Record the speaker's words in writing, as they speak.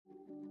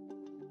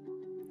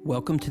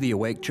Welcome to the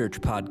Awake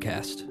Church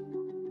podcast.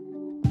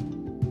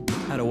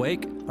 At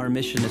Awake, our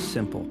mission is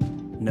simple: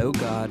 know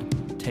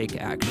God,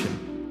 take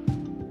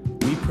action.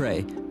 We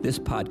pray this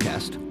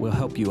podcast will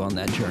help you on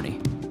that journey.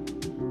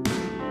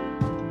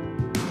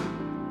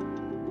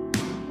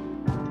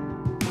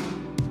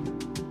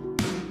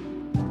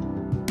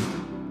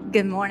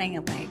 Good morning,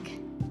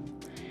 Awake.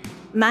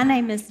 My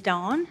name is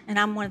Dawn, and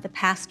I'm one of the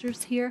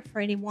pastors here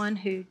for anyone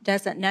who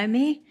doesn't know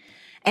me.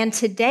 And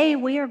today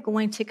we are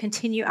going to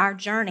continue our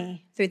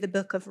journey through the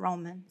book of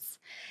Romans.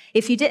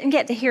 If you didn't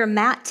get to hear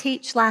Matt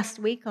teach last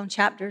week on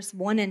chapters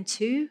 1 and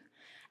 2,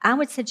 I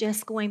would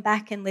suggest going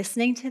back and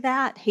listening to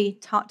that. He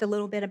talked a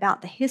little bit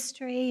about the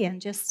history and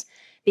just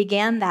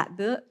began that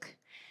book.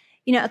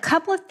 You know, a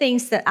couple of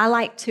things that I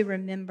like to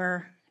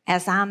remember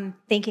as I'm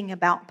thinking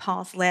about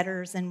Paul's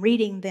letters and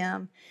reading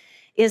them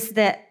is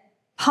that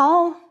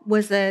Paul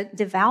was a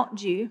devout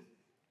Jew.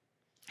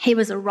 He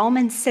was a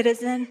Roman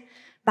citizen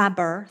by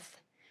birth.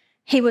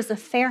 He was a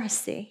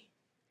Pharisee.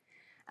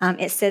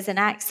 It says in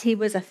Acts, he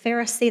was a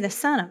Pharisee, the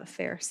son of a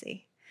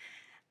Pharisee.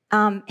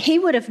 He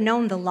would have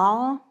known the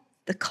law,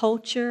 the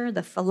culture,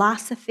 the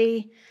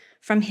philosophy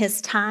from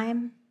his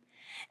time.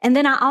 And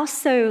then I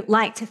also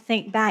like to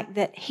think back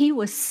that he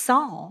was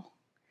Saul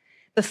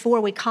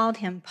before we called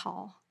him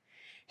Paul.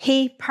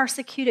 He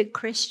persecuted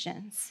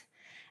Christians.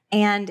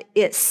 And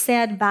it's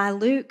said by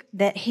Luke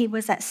that he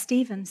was at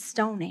Stephen's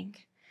stoning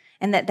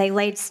and that they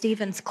laid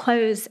Stephen's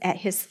clothes at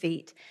his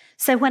feet.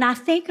 So when I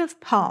think of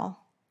Paul,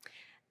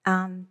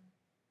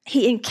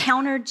 he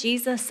encountered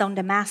Jesus on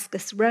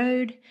Damascus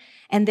Road,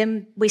 and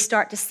then we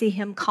start to see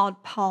him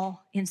called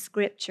Paul in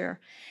Scripture.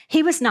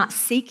 He was not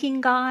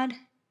seeking God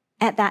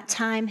at that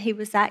time. He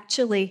was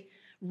actually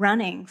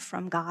running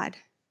from God,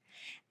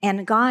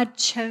 and God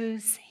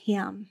chose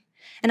him.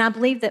 And I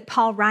believe that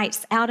Paul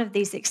writes out of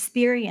these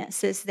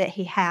experiences that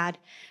he had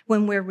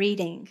when we're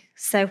reading.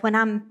 So when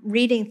I'm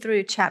reading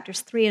through chapters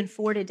 3 and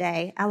 4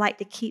 today, I like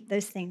to keep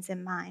those things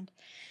in mind.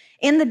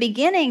 In the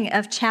beginning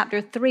of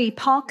chapter 3,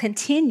 Paul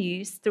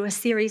continues through a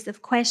series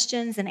of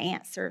questions and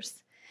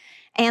answers.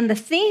 And the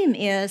theme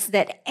is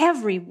that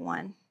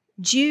everyone,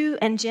 Jew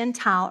and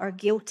Gentile, are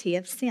guilty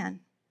of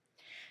sin.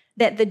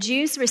 That the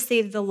Jews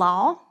received the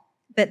law,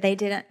 but they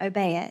didn't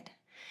obey it.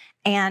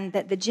 And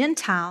that the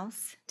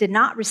Gentiles did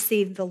not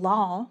receive the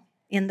law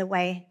in the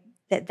way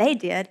that they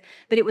did,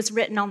 but it was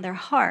written on their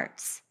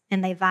hearts,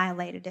 and they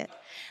violated it.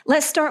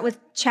 Let's start with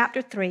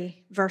chapter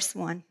 3, verse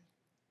 1.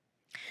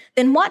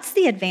 Then what's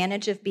the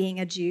advantage of being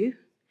a Jew?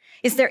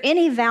 Is there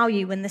any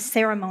value in the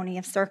ceremony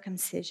of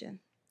circumcision?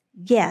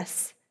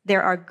 Yes,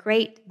 there are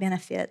great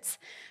benefits.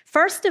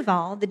 First of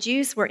all, the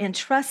Jews were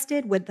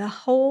entrusted with the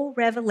whole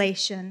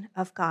revelation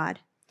of God.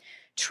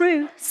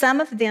 True,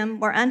 some of them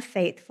were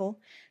unfaithful,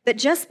 but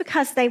just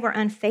because they were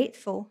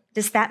unfaithful,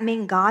 does that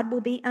mean God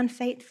will be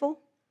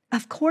unfaithful?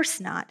 Of course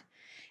not.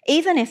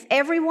 Even if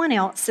everyone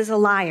else is a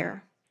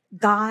liar,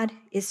 God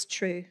is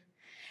true.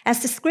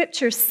 As the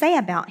scriptures say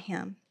about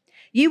him,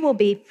 you will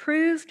be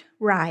proved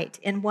right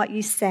in what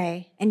you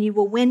say, and you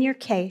will win your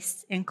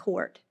case in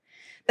court.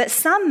 But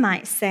some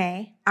might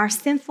say our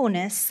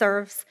sinfulness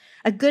serves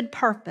a good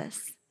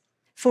purpose,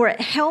 for it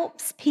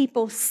helps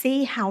people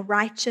see how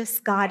righteous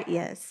God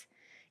is.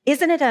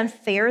 Isn't it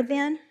unfair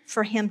then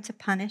for him to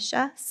punish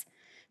us?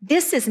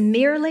 This is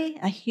merely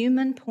a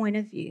human point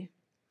of view.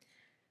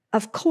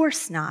 Of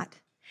course not.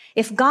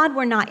 If God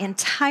were not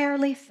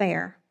entirely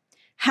fair,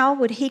 how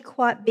would he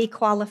be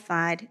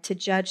qualified to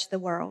judge the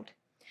world?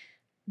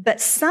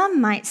 But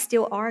some might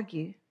still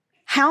argue,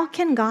 how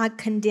can God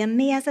condemn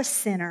me as a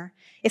sinner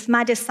if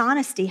my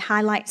dishonesty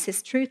highlights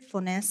his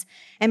truthfulness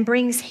and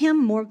brings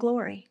him more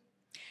glory?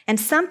 And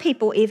some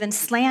people even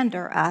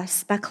slander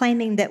us by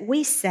claiming that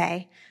we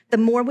say, the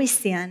more we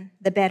sin,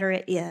 the better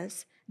it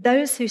is.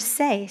 Those who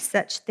say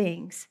such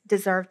things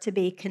deserve to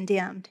be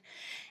condemned.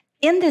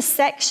 In this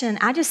section,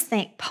 I just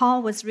think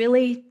Paul was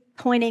really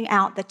pointing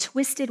out the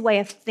twisted way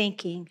of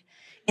thinking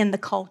in the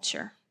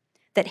culture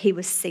that he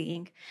was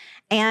seeing.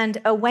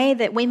 And a way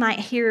that we might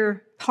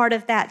hear part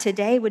of that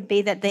today would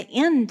be that the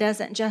end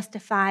doesn't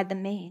justify the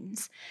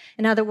means.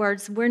 In other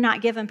words, we're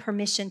not given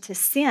permission to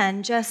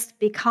sin just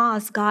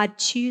because God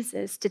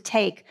chooses to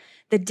take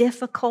the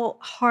difficult,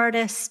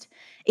 hardest,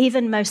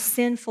 even most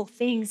sinful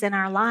things in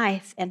our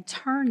life and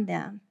turn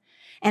them.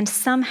 And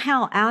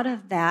somehow out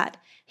of that,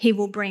 he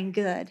will bring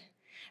good.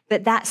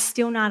 But that's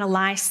still not a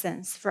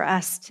license for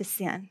us to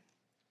sin.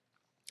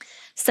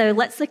 So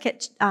let's look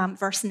at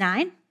verse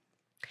 9.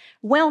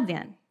 Well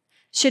then,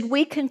 should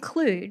we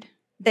conclude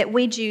that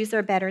we Jews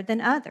are better than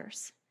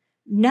others?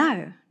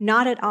 No,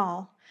 not at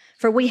all.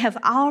 For we have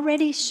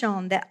already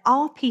shown that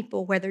all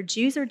people, whether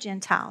Jews or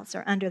Gentiles,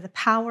 are under the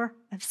power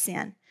of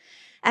sin.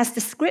 As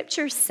the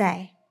scriptures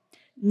say,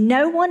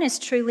 no one is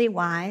truly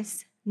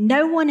wise,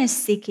 no one is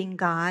seeking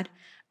God,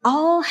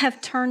 all have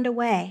turned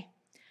away,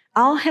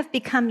 all have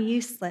become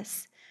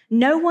useless.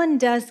 No one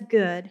does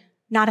good,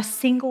 not a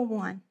single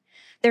one.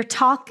 Their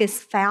talk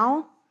is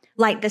foul,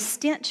 like the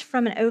stench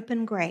from an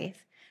open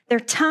grave. Their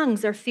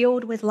tongues are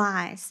filled with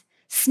lies.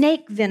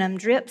 Snake venom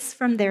drips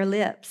from their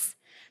lips.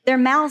 Their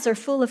mouths are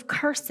full of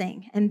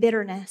cursing and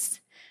bitterness.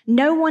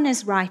 No one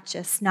is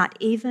righteous, not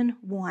even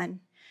one.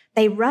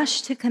 They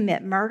rush to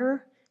commit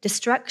murder.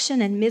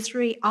 Destruction and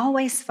misery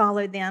always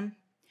follow them,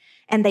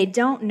 and they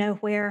don't know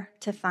where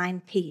to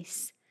find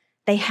peace.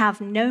 They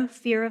have no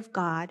fear of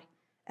God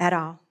at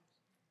all.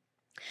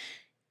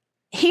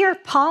 Here,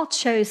 Paul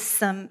chose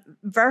some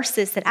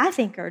verses that I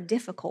think are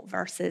difficult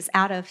verses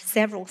out of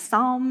several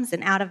Psalms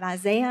and out of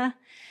Isaiah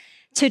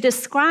to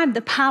describe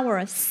the power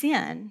of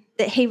sin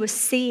that he was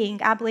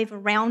seeing, I believe,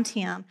 around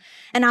him.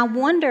 And I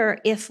wonder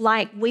if,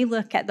 like we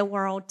look at the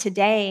world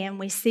today and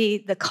we see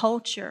the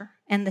culture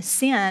and the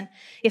sin,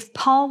 if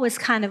Paul was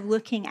kind of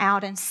looking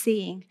out and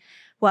seeing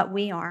what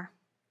we are.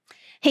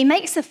 He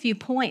makes a few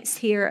points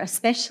here,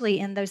 especially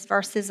in those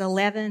verses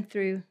 11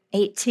 through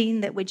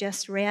 18 that we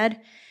just read,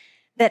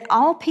 that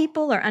all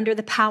people are under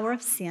the power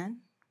of sin,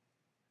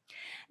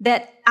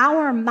 that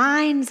our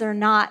minds are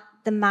not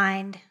the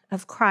mind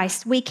of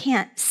Christ. We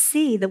can't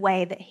see the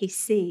way that he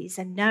sees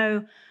and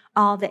know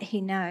all that he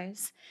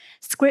knows.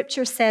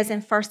 Scripture says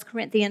in 1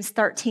 Corinthians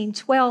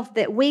 13:12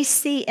 that we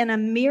see in a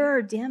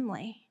mirror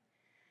dimly,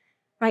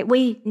 right?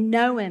 We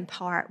know in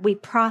part, we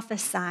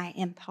prophesy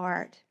in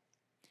part,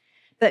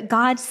 but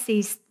God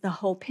sees the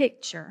whole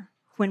picture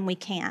when we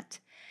can't.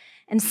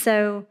 And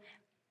so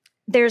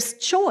there's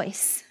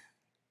choice.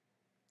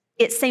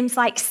 It seems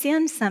like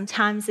sin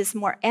sometimes is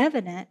more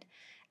evident,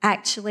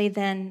 actually,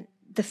 than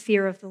the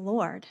fear of the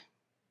Lord.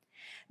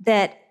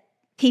 That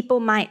people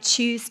might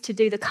choose to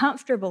do the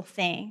comfortable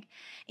thing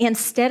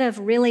instead of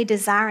really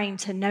desiring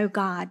to know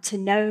God, to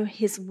know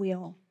his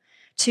will,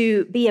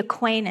 to be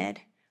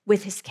acquainted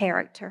with his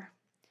character.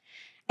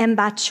 And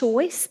by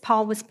choice,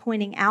 Paul was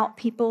pointing out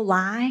people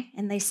lie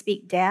and they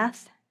speak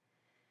death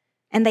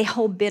and they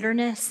hold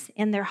bitterness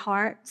in their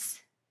hearts.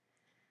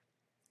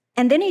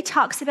 And then he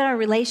talks about our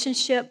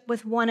relationship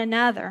with one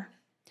another.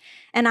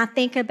 And I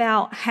think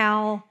about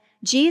how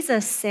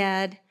Jesus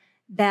said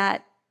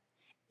that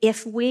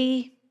if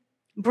we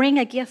bring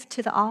a gift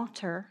to the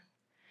altar,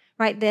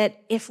 right,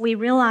 that if we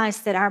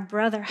realize that our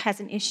brother has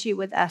an issue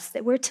with us,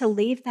 that we're to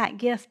leave that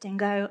gift and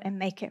go and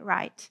make it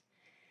right.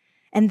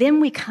 And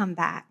then we come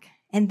back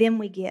and then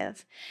we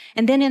give.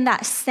 And then in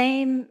that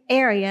same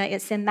area,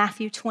 it's in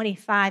Matthew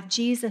 25,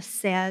 Jesus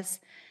says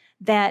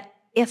that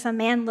if a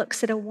man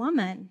looks at a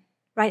woman,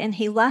 right, and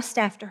he lusts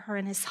after her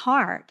in his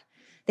heart,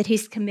 that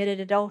he's committed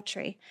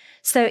adultery.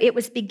 So it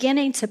was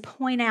beginning to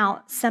point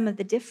out some of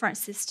the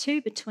differences,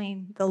 too,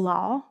 between the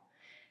law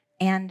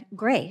and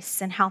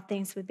grace and how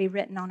things would be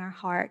written on our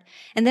heart.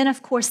 And then,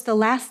 of course, the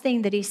last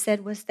thing that he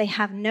said was they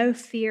have no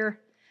fear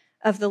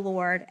of the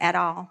Lord at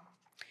all.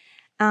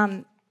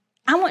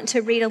 I want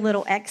to read a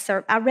little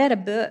excerpt. I read a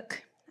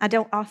book. I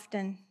don't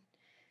often,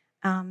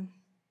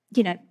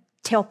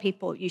 tell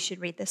people you should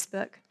read this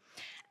book.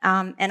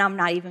 And I'm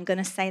not even going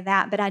to say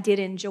that, but I did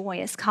enjoy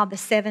it. It's called The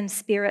 7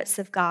 Spirits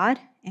of God,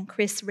 and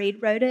Chris Reed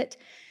wrote it.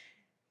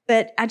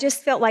 But I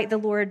just felt like the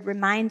Lord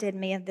reminded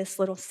me of this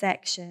little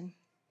section.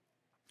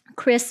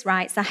 Chris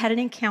writes, I had an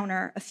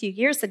encounter a few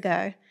years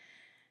ago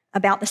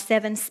about the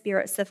 7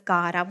 spirits of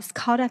God. I was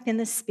caught up in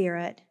the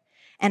Spirit,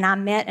 and I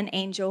met an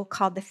angel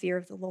called the Fear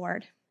of the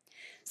Lord.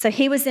 So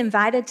he was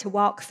invited to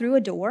walk through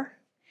a door,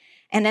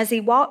 and as he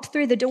walked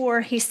through the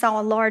door, he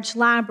saw a large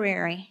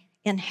library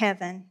in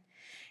heaven.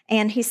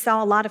 And he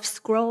saw a lot of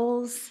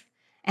scrolls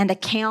and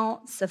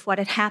accounts of what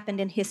had happened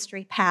in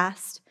history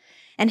past.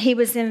 And he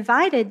was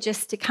invited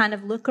just to kind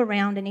of look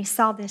around, and he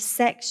saw this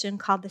section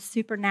called the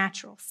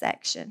supernatural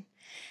section.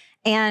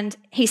 And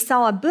he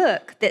saw a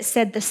book that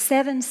said the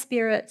 7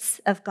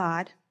 spirits of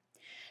God.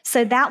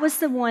 So that was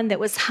the one that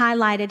was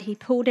highlighted. He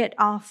pulled it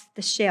off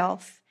the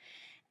shelf.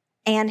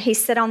 And he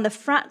said on the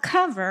front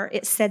cover,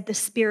 it said the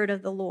Spirit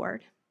of the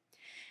Lord.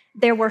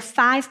 There were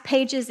 5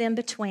 pages in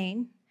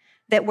between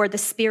that were the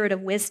spirit of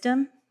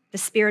wisdom, the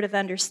spirit of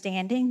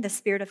understanding, the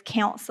spirit of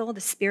counsel,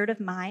 the spirit of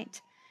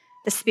might,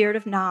 the spirit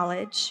of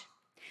knowledge.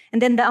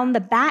 And then on the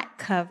back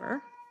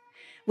cover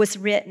was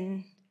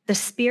written, the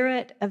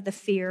spirit of the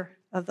fear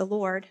of the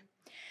Lord.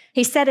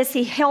 He said as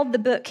he held the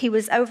book, he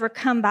was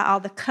overcome by all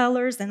the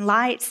colors and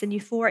lights and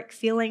euphoric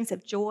feelings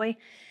of joy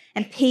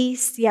and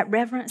peace, yet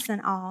reverence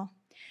and awe.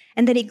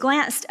 And then he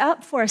glanced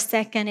up for a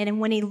second, and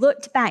when he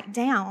looked back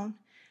down,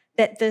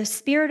 that the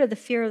spirit of the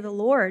fear of the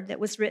Lord that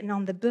was written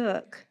on the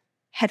book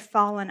had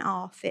fallen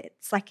off.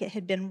 It's like it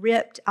had been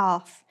ripped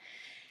off,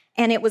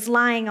 and it was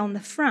lying on the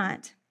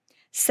front.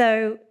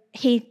 So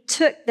he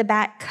took the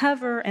back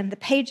cover, and the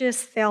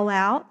pages fell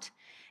out,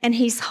 and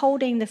he's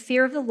holding the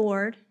fear of the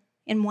Lord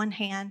in one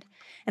hand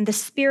and the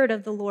Spirit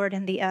of the Lord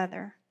in the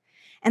other.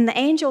 And the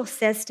angel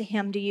says to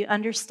him, do you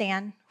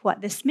understand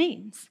what this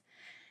means?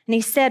 And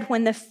he said,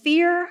 when the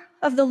fear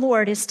of the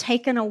Lord is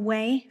taken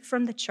away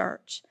from the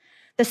church,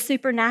 the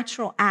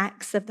supernatural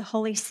acts of the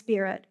Holy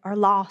Spirit are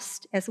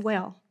lost as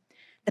well.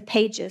 The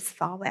pages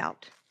fall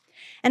out.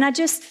 And I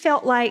just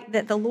felt like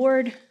that the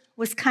Lord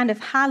was kind of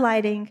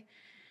highlighting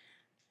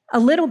a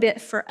little bit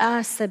for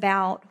us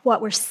about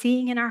what we're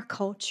seeing in our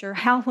culture,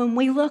 how when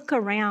we look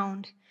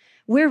around,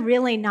 we're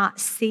really not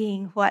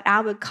seeing what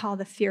I would call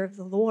the fear of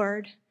the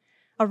Lord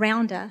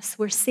around us.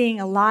 We're seeing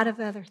a lot of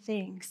other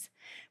things.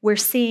 We're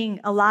seeing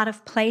a lot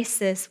of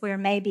places where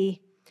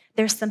maybe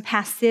there's some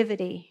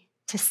passivity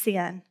to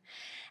sin.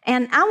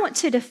 And I want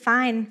to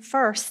define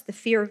first the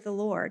fear of the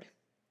Lord.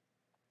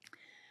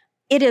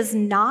 It is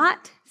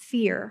not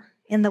fear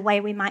in the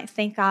way we might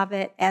think of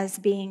it as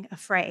being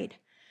afraid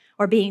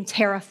or being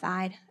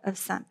terrified of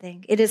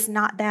something. It is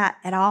not that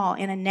at all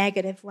in a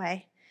negative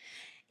way.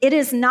 It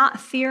is not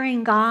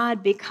fearing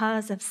God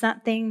because of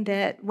something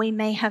that we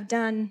may have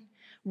done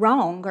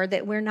wrong or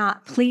that we're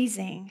not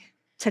pleasing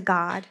to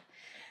God.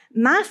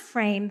 My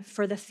frame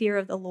for the fear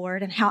of the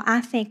Lord and how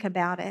I think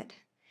about it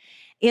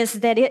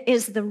is that it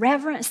is the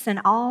reverence and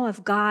awe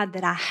of God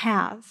that I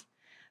have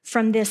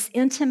from this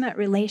intimate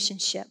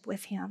relationship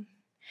with Him.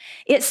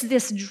 It's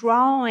this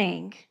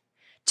drawing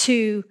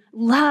to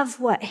love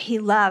what He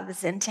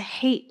loves and to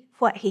hate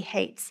what He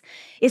hates.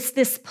 It's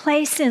this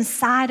place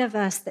inside of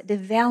us that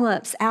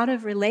develops out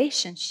of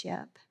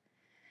relationship,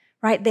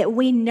 right? That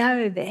we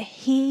know that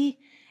He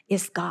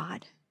is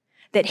God,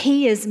 that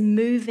He is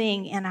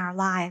moving in our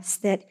lives,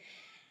 that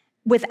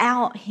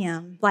without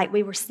Him, like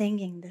we were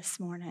singing this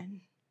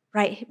morning,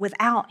 right?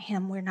 Without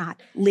Him, we're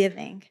not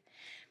living.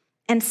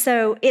 And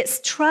so it's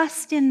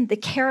trust in the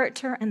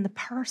character and the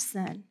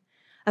person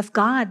of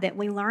God that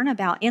we learn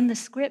about in the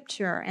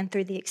Scripture and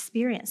through the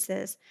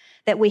experiences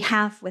that we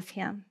have with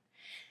Him.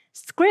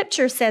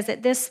 Scripture says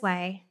it this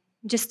way,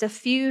 just a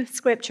few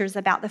scriptures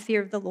about the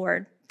fear of the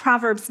Lord.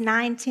 Proverbs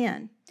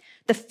 9:10,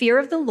 the fear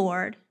of the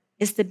Lord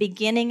is the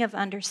beginning of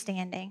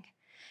understanding,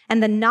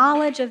 and the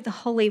knowledge of the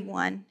Holy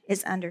One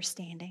is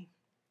understanding.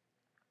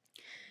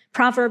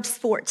 Proverbs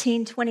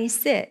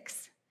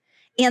 14:26,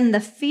 in the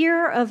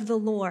fear of the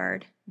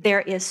Lord,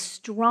 there is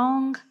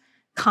strong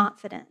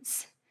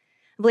confidence.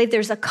 I believe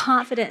there's a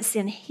confidence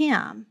in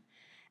Him,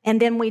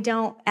 and then we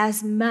don't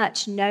as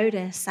much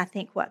notice, I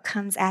think, what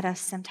comes at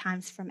us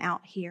sometimes from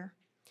out here.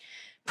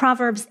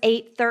 Proverbs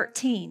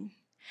 8:13,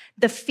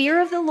 the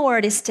fear of the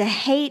Lord is to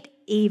hate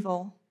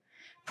evil,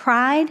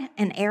 pride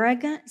and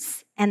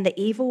arrogance and the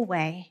evil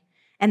way,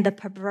 and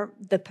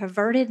the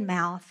perverted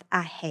mouth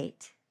I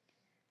hate.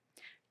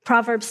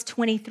 Proverbs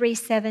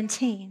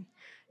 23:17,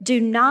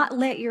 do not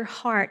let your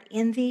heart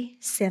envy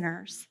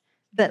sinners,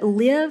 but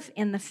live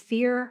in the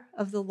fear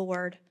of the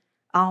Lord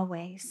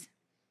always.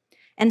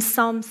 And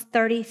Psalms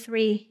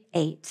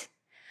 33:8,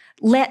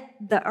 let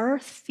the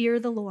earth fear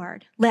the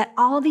Lord. Let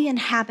all the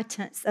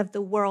inhabitants of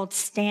the world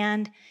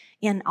stand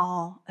in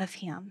awe of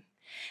Him.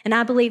 And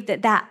I believe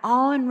that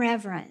awe and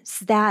reverence,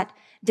 that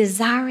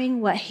desiring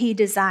what He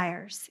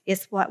desires,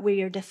 is what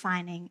we are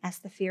defining as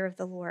the fear of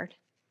the Lord.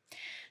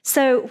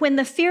 So when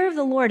the fear of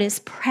the Lord is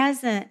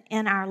present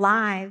in our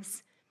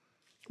lives,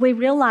 we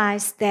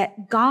realize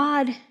that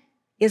God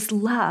is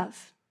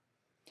love.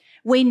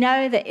 We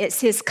know that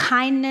it's His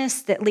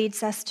kindness that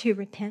leads us to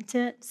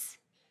repentance,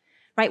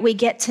 right? We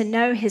get to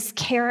know His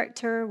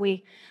character.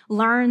 We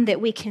learn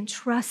that we can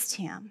trust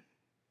Him.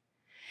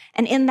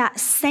 And in that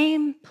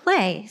same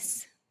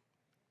place,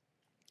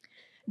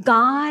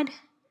 God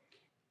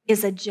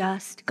is a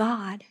just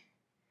God.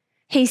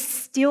 He's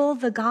still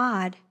the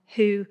God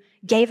who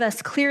gave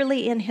us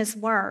clearly in His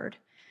Word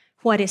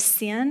what is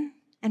sin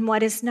and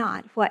what is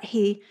not, what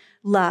He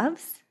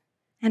loves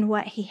and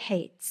what He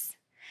hates.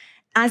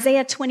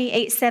 Isaiah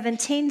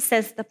 28:17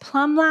 says the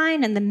plumb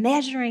line and the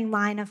measuring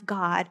line of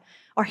God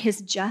are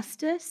His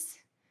justice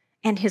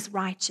and His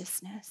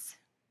righteousness.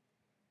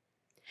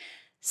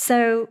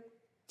 So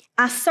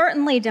I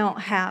certainly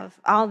don't have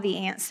all the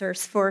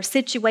answers for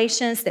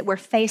situations that we're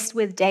faced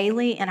with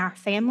daily in our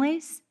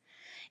families,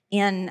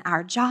 in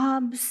our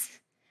jobs,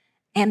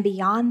 and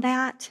beyond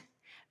that.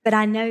 But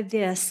I know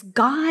this,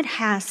 God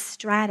has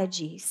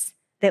strategies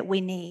that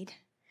we need.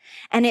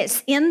 And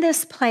it's in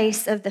this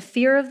place of the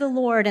fear of the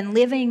Lord and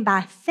living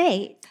by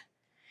faith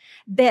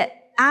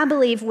that I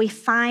believe we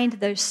find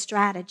those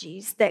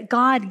strategies, that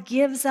God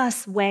gives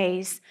us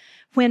ways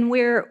when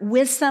we're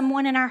with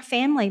someone in our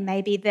family,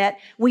 maybe that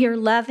we are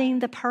loving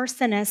the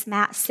person, as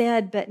Matt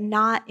said, but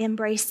not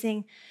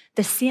embracing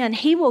the sin.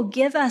 He will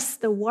give us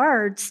the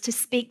words to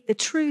speak the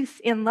truth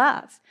in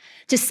love,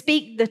 to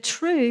speak the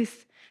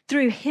truth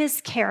through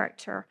His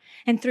character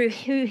and through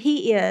who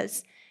He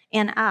is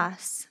in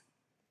us.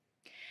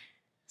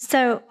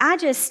 So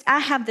I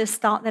have this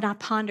thought that I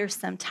ponder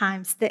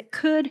sometimes, that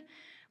could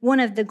one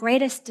of the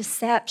greatest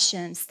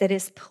deceptions that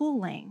is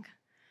pulling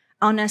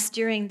on us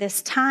during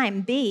this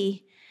time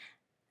be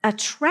a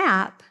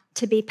trap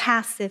to be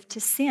passive to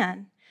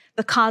sin,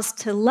 because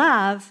to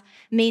love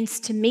means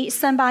to meet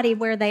somebody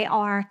where they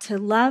are, to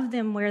love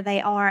them where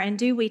they are, and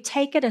do we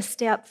take it a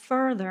step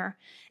further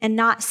and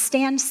not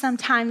stand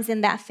sometimes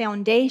in that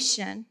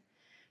foundation,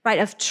 right,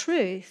 of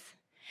truth,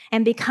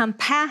 and become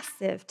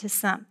passive to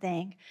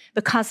something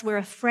because we're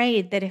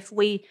afraid that if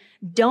we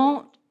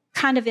don't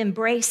kind of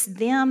embrace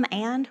them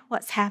and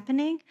what's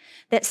happening,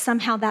 that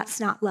somehow that's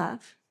not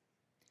love.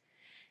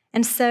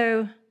 And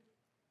so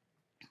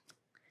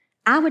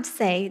I would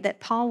say that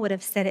Paul would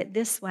have said it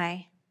this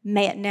way,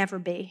 may it never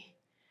be.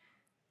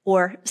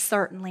 or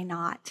certainly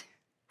not,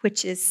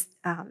 which is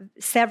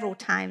several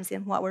times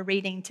in what we're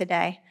reading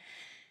today.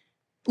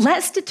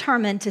 Let's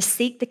determine to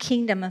seek the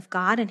kingdom of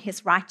God and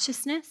his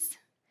righteousness,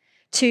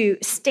 to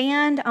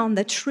stand on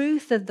the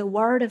truth of the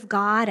word of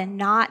God and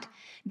not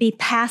be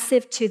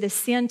passive to the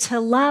sin, to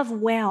love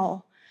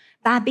well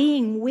by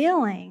being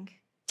willing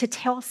to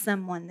tell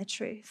someone the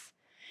truth.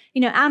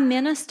 You know, I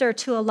minister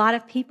to a lot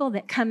of people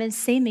that come and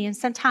see me, and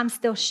sometimes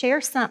they'll share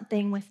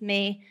something with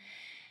me,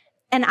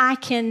 and I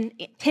can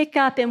pick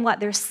up in what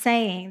they're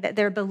saying that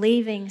they're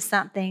believing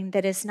something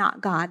that is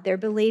not God. They're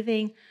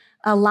believing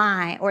a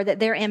lie, or that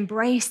they're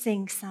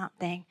embracing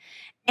something.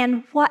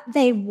 And what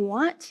they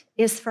want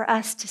is for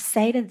us to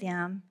say to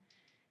them,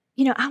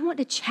 you know, I want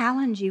to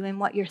challenge you in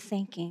what you're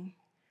thinking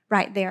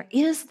right there.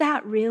 Is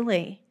that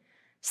really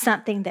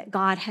something that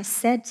God has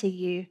said to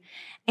you?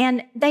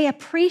 And they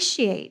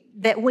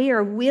appreciate that we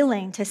are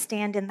willing to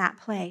stand in that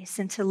place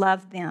and to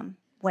love them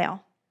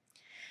well.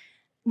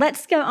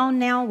 Let's go on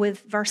now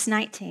with verse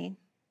 19.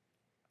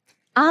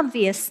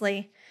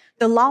 Obviously,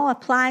 the law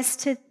applies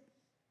to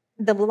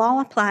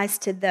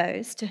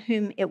those to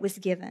whom it was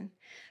given,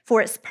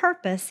 for its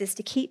purpose is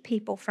to keep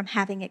people from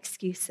having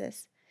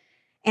excuses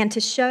and to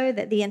show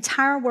that the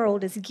entire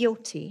world is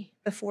guilty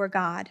before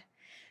God.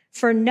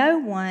 For no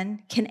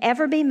one can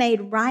ever be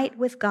made right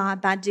with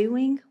God by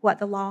doing what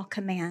the law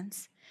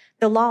commands.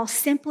 The law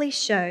simply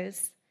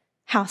shows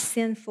how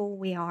sinful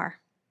we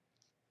are.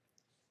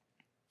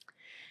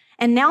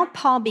 And now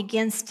Paul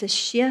begins to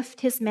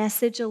shift his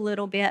message a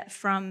little bit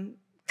from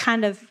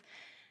kind of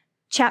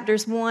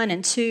chapters 1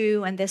 and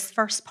 2 and this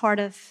first part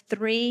of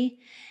 3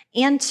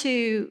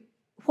 into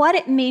what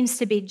it means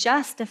to be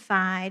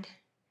justified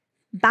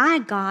by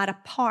God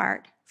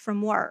apart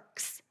from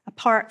works,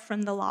 apart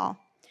from the law.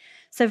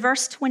 So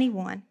verse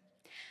 21,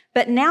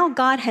 but now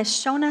God has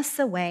shown us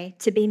a way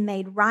to be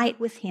made right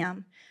with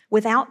him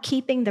without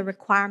keeping the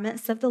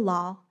requirements of the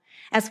law,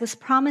 as was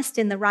promised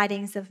in the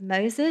writings of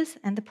Moses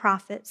and the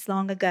prophets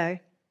long ago.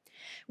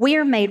 We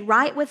are made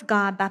right with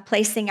God by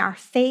placing our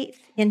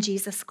faith in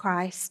Jesus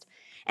Christ.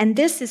 And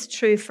this is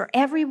true for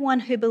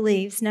everyone who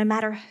believes, no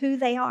matter who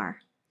they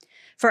are.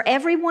 For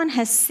everyone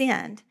has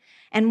sinned,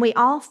 and we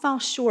all fall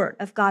short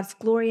of God's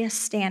glorious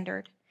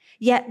standard.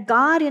 Yet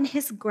God, in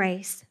his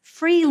grace,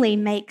 freely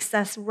makes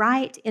us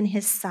right in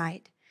his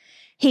sight.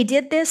 He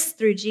did this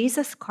through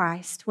Jesus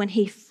Christ when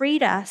he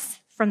freed us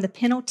from the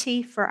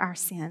penalty for our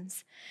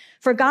sins.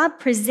 For God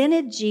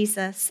presented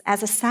Jesus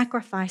as a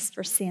sacrifice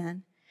for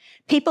sin.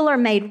 People are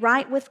made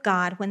right with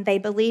God when they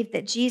believe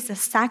that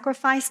Jesus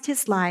sacrificed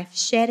his life,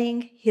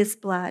 shedding his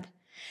blood.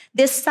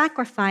 This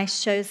sacrifice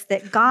shows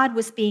that God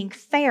was being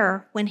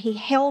fair when he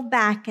held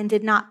back and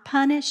did not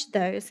punish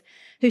those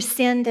who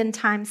sinned in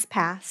times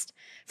past,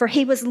 for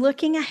he was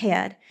looking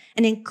ahead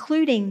and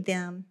including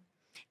them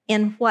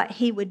in what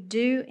he would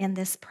do in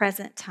this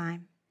present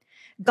time.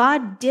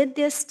 God did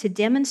this to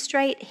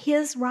demonstrate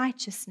his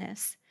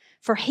righteousness,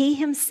 for he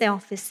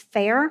himself is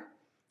fair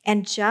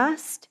and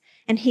just,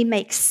 and he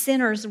makes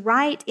sinners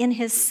right in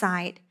his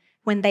sight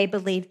when they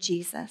believe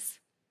Jesus.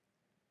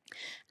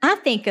 I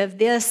think of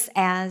this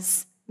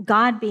as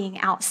God being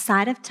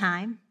outside of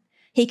time.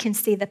 He can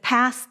see the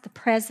past, the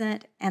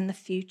present, and the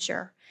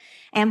future.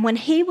 And when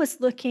he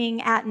was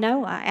looking at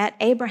Noah, at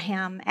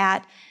Abraham,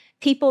 at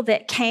people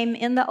that came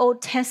in the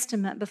Old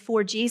Testament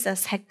before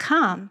Jesus had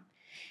come,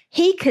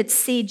 he could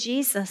see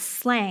Jesus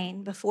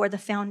slain before the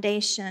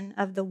foundation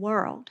of the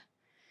world.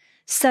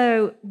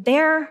 So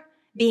their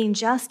being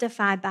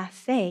justified by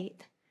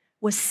faith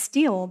was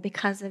still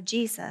because of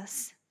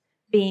Jesus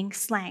being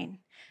slain,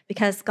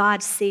 because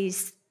God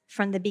sees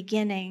from the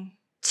beginning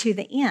to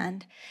the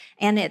end.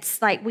 And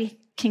it's like we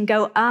can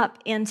go up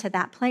into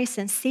that place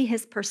and see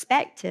his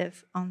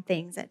perspective on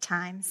things at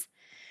times.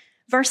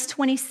 Verse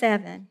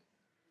 27,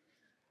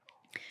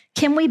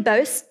 can we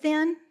boast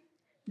then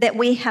that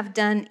we have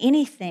done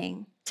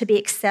anything to be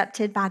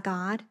accepted by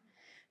God?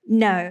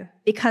 No,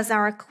 because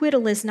our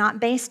acquittal is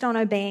not based on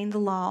obeying the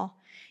law.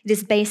 It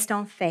is based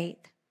on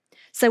faith.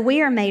 So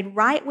we are made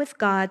right with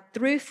God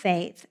through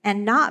faith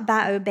and not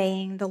by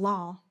obeying the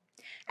law.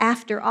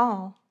 After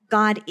all,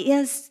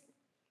 is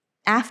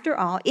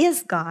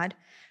God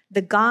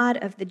the God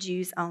of the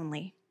Jews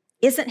only?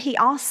 Isn't he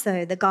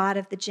also the God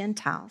of the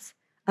Gentiles?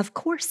 Of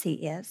course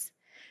he is.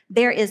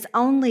 There is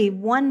only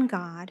one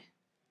God,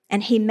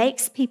 and he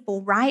makes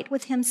people right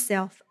with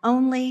himself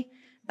only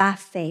by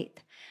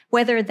faith,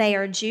 whether they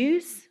are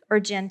Jews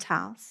or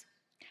Gentiles.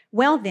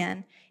 Well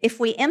then, if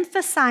we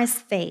emphasize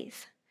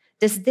faith,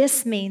 does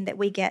this mean that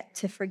we get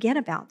to forget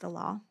about the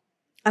law?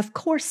 Of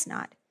course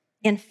not.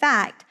 In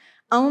fact,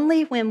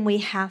 only when we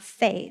have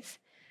faith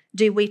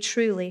do we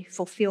truly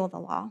fulfill the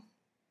law.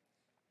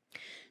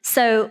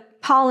 So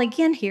Paul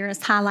again here is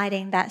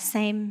highlighting that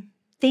same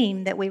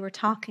theme that we were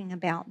talking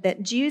about,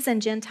 that Jews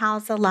and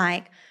Gentiles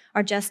alike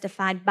are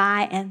justified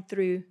by and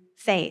through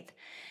faith.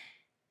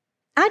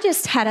 I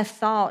just had a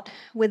thought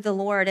with the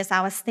Lord as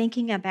I was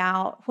thinking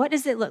about what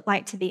does it look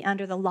like to be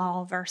under the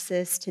law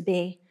versus to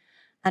be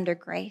under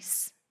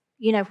grace.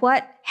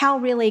 How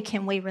really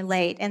can we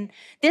relate? And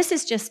this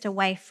is just a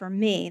way for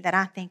me that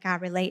I think I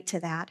relate to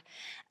that.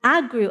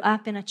 I grew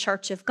up in a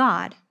church of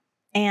God,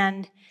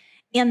 and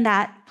in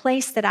that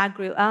place that I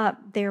grew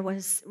up, there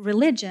was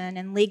religion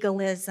and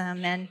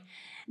legalism, and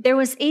there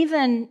was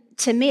even,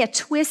 to me, a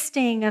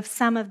twisting of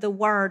some of the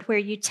word where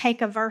you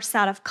take a verse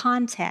out of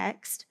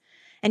context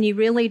and you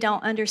really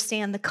don't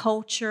understand the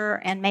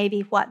culture and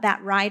maybe what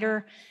that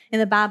writer in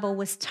the Bible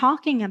was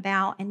talking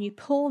about, and you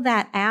pull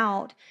that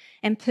out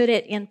and put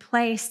it in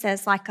place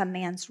as like a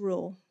man's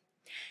rule.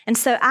 And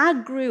so I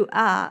grew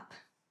up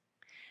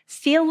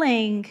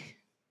feeling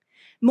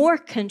more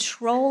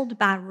controlled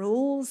by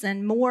rules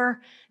and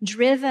more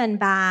driven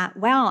by,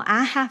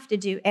 I have to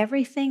do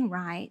everything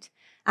right.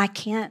 I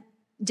can't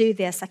do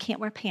this. I can't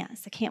wear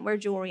pants. I can't wear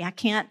jewelry. I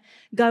can't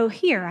go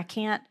here. I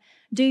can't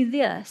do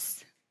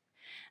this.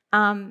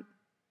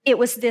 It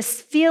was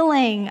this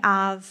feeling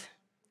of,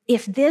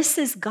 if this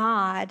is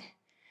God,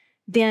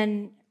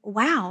 then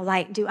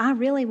do I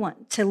really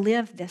want to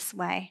live this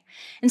way?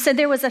 And so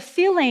there was a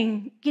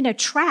feeling,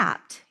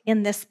 trapped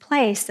in this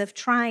place of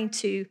trying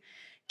to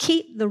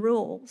keep the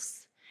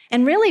rules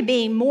and really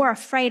being more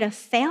afraid of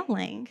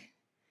failing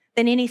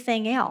than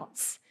anything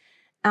else.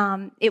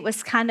 It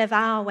was kind of,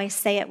 I always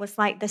say it was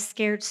like the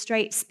scared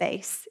straight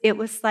space. It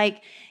was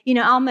like,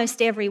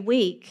 almost every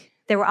week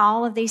there were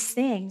all of these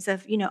things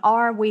of,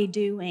 are we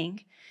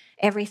doing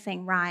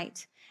everything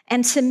right?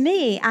 And to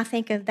me, I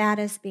think of that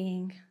as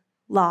being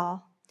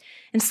law.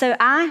 And so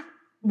I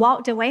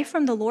walked away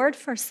from the Lord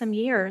for some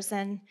years.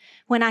 And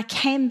when I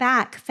came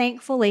back,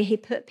 thankfully, He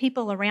put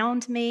people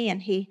around me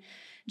and He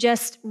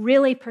just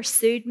really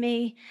pursued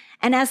me.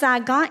 And as I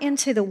got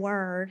into the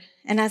Word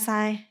and as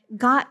I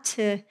got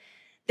to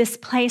this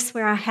place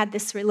where I had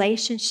this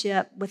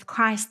relationship with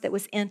Christ that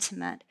was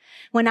intimate,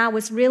 when I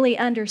was really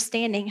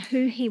understanding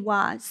who He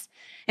was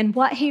and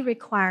what He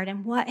required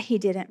and what He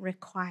didn't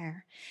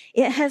require,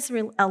 it has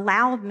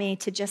allowed me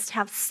to just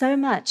have so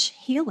much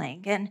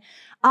healing. And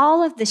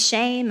all of the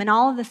shame and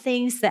all of the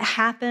things that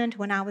happened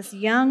when I was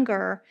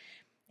younger,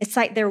 it's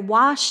like they're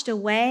washed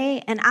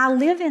away, and I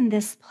live in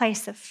this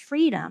place of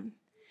freedom.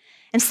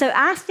 And so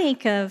I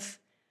think of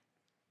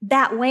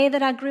that way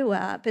that I grew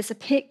up as a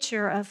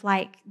picture of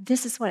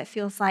this is what it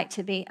feels like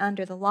to be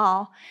under the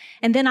law.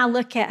 And then I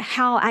look at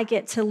how I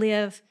get to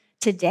live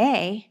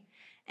today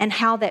and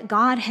how that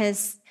God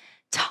has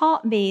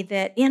taught me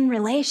that in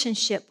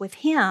relationship with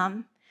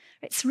Him,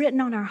 it's written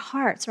on our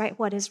hearts, right,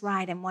 what is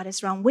right and what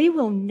is wrong. We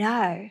will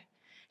know.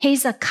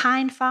 He's a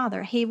kind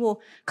Father. He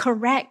will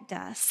correct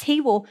us.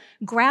 He will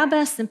grab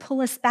us and pull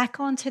us back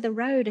onto the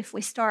road if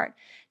we start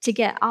to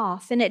get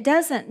off. And it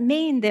doesn't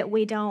mean that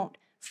we don't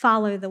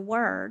follow the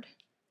Word.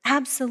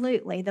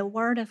 Absolutely. The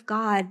Word of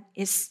God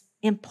is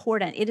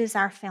important. It is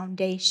our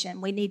foundation.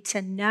 We need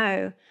to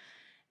know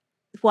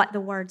what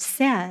the Word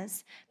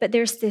says. But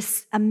there's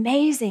this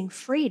amazing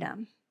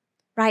freedom,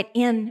 right,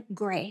 in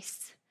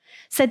grace.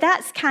 So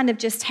that's kind of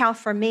just how,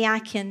 for me, I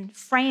can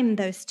frame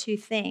those two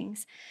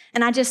things.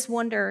 And I just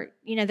wonder,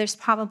 there's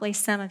probably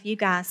some of you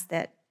guys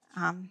that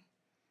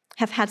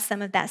have had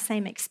some of that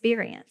same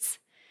experience.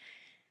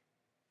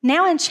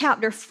 Now in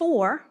chapter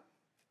 4,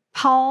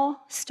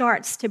 Paul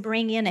starts to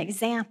bring in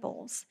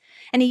examples.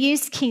 And he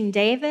used King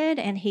David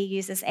and he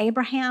uses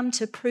Abraham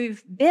to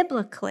prove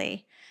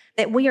biblically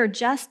that we are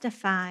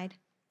justified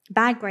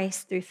by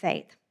grace through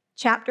faith.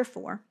 Chapter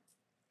 4.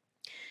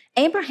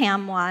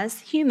 Abraham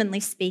was, humanly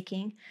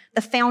speaking,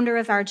 the founder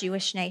of our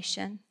Jewish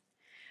nation.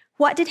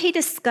 What did he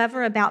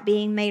discover about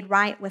being made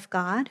right with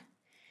God?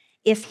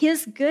 If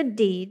his good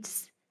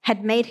deeds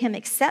had made him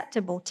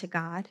acceptable to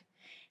God,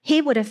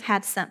 he would have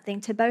had something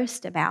to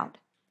boast about.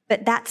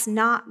 But that's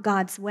not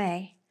God's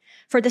way.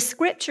 For the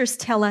scriptures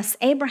tell us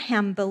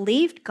Abraham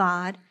believed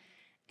God,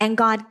 and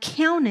God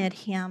counted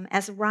him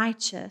as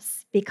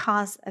righteous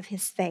because of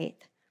his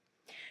faith.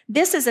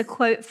 This is a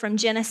quote from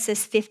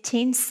Genesis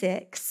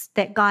 15:6,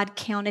 that God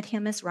counted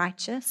him as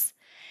righteous.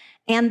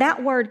 And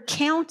that word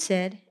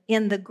counted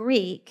in the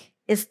Greek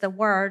is the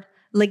word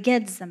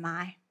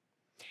legizomai.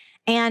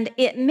 And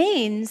it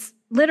means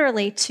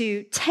literally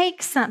to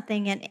take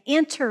something and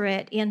enter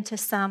it into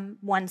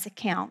someone's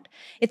account.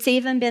 It's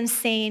even been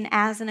seen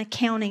as an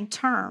accounting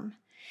term.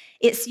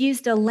 It's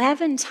used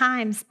 11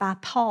 times by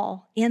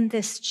Paul in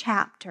this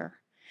chapter,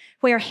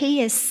 where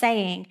he is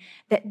saying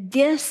that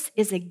this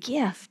is a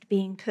gift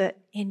being put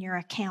in your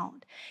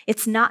account.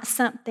 It's not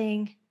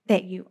something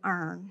that you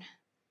earn.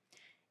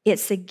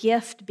 It's a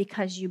gift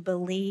because you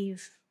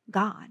believe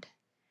God.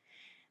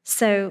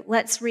 So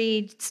let's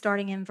read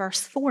starting in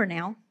verse 4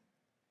 now.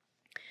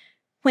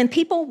 When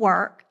people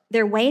work,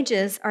 their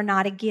wages are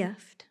not a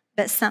gift,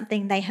 but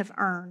something they have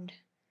earned.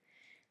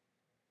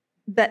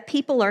 But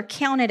people are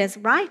counted as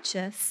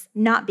righteous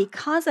not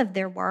because of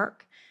their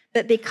work,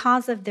 but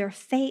because of their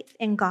faith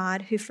in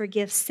God who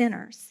forgives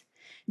sinners.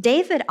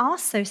 David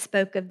also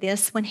spoke of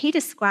this when he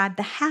described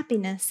the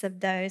happiness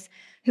of those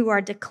who are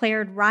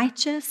declared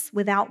righteous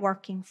without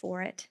working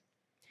for it.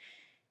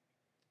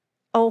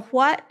 Oh,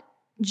 what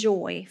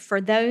joy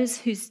for those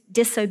whose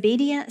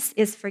disobedience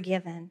is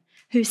forgiven,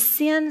 whose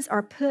sins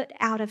are put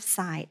out of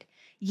sight.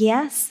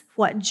 Yes,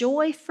 what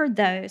joy for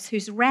those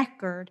whose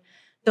record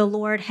the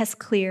Lord has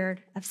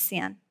cleared of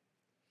sin.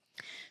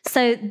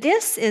 So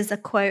this is a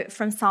quote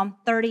from Psalm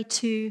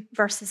 32,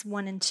 verses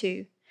 1 and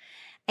 2.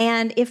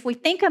 And if we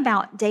think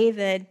about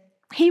David,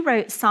 he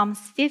wrote Psalms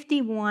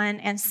 51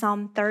 and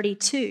Psalm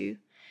 32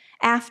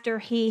 after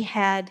he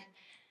had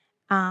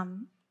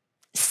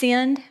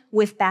sinned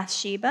with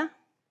Bathsheba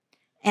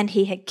and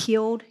he had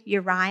killed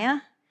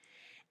Uriah.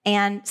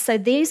 And so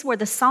these were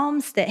the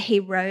Psalms that he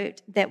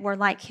wrote that were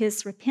like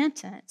his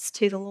repentance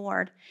to the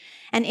Lord.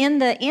 And in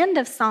the end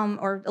of Psalm,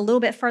 or a little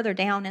bit further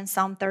down in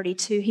Psalm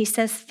 32, he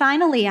says,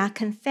 "Finally, I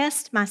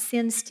confessed my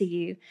sins to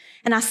you,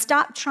 and I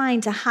stopped trying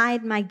to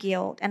hide my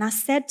guilt. And I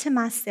said to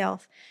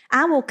myself,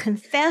 I will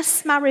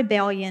confess my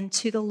rebellion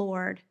to the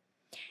Lord.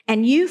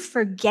 And you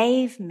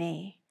forgave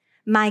me.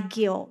 My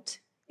guilt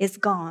is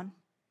gone."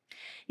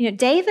 You know,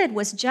 David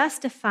was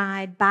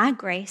justified by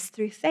grace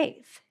through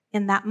faith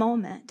in that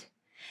moment.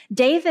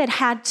 David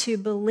had to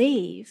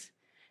believe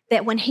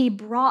that when he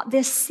brought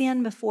this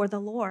sin before the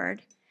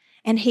Lord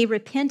and he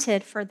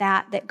repented for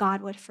that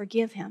God would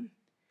forgive him.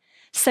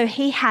 So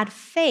he had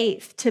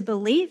faith to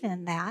believe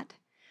in that.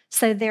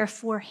 So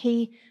therefore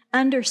he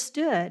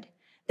understood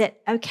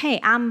that, okay,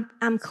 I'm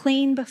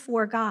clean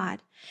before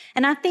God.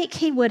 And I think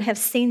he would have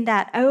seen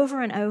that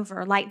over and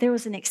over. Like there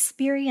was an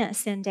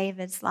experience in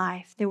David's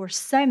life. There were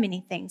so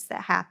many things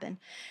that happened.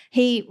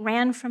 He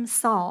ran from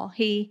Saul.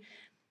 He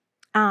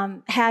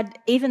had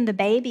even the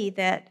baby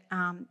that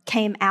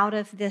came out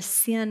of this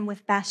sin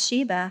with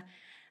Bathsheba.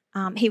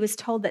 He was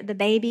told that the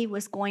baby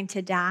was going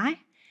to die,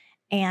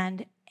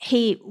 and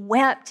he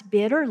wept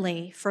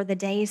bitterly for the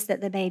days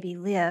that the baby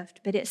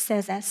lived. But it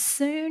says as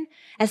soon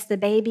as the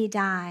baby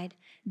died,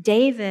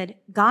 David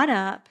got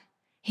up,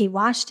 he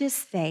washed his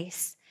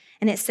face,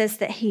 and it says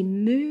that he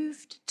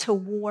moved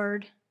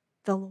toward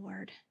the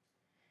Lord.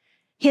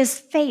 His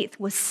faith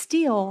was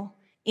still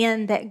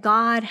in that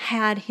God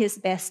had his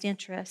best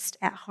interest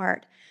at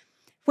heart.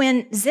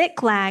 When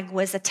Ziklag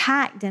was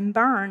attacked and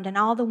burned and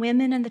all the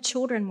women and the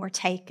children were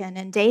taken,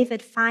 and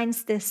David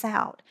finds this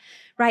out,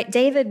 right?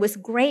 David was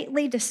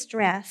greatly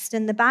distressed,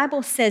 and the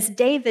Bible says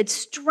David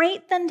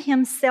strengthened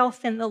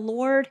himself in the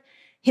Lord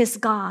his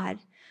God.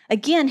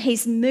 Again,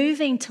 he's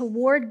moving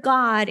toward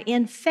God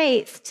in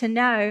faith to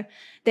know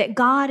that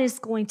God is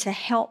going to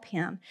help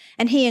him.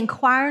 And he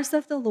inquires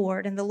of the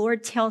Lord, and the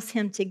Lord tells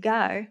him to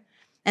go.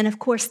 And of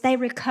course, they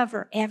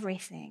recover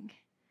everything.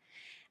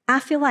 I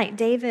feel like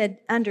David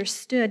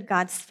understood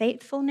God's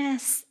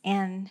faithfulness,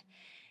 and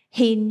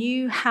he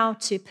knew how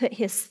to put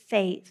his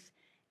faith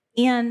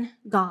in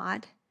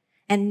God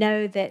and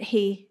know that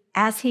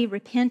as he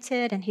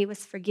repented and he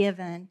was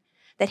forgiven,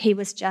 that he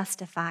was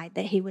justified,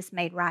 that he was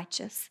made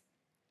righteous.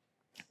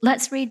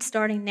 Let's read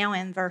starting now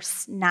in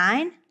verse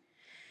 9.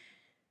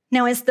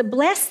 Now, is the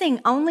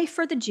blessing only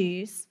for the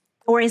Jews,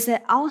 or is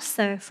it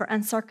also for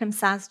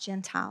uncircumcised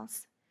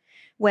Gentiles?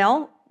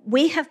 Well,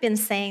 we have been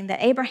saying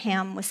that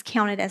Abraham was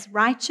counted as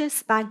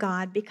righteous by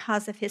God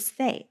because of his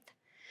faith.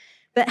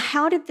 But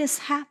how did this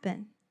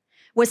happen?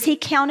 Was he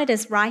counted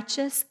as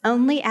righteous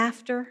only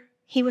after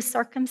he was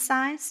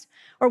circumcised,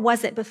 or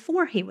was it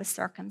before he was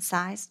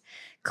circumcised?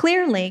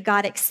 Clearly,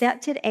 God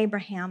accepted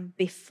Abraham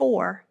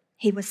before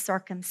he was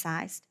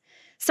circumcised.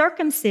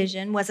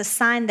 Circumcision was a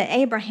sign that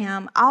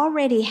Abraham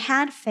already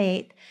had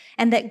faith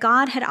and that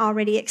God had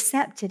already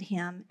accepted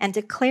him and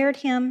declared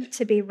him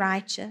to be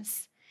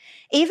righteous,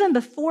 even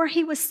before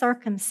he was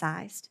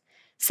circumcised.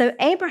 So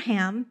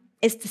Abraham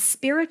is the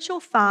spiritual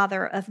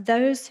father of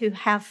those who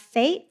have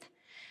faith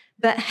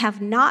but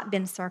have not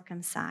been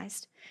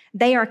circumcised.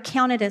 They are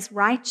counted as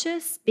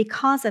righteous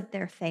because of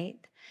their faith.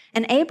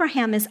 And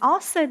Abraham is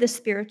also the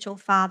spiritual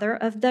father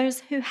of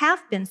those who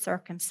have been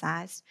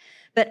circumcised,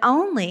 but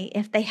only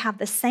if they have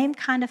the same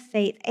kind of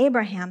faith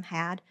Abraham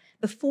had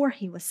before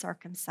he was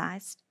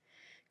circumcised.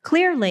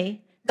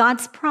 Clearly,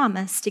 God's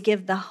promise to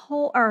give the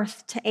whole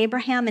earth to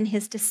Abraham and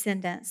his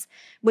descendants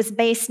was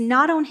based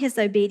not on his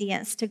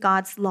obedience to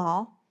God's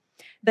law,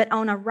 but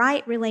on a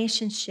right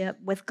relationship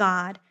with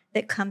God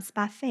that comes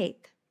by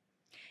faith.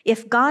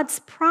 If God's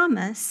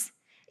promise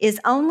is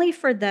only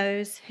for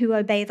those who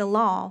obey the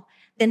law,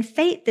 then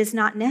faith is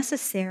not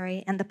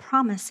necessary and the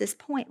promise is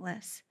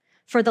pointless.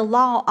 For the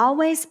law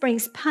always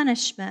brings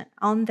punishment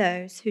on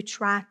those who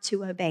try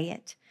to obey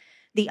it.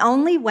 The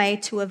only way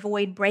to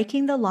avoid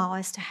breaking the law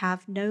is to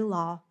have no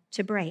law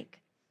to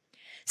break.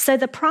 So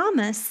the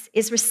promise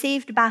is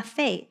received by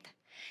faith.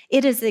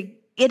 It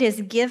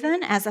is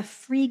given as a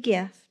free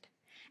gift,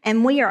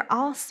 and we are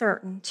all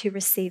certain to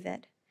receive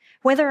it.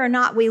 Whether or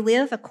not we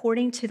live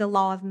according to the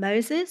law of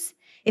Moses,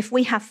 if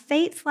we have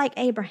faith like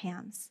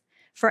Abraham's,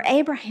 for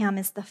Abraham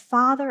is the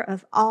father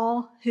of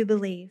all who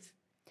believe.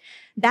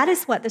 That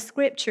is what the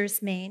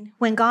scriptures mean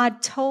when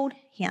God told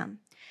him,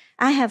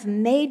 I have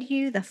made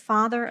you the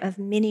father of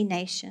many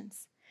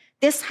nations.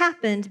 This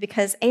happened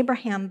because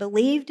Abraham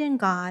believed in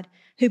God,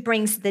 who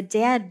brings the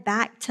dead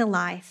back to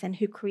life and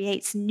who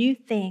creates new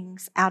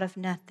things out of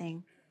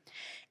nothing.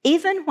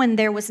 Even when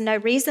there was no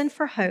reason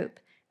for hope,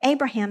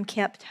 Abraham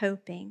kept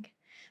hoping,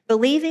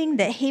 believing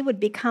that he would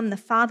become the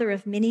father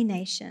of many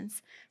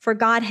nations, for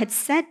God had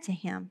said to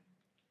him,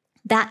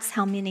 "That's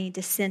how many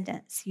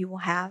descendants you will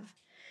have."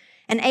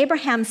 And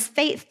Abraham's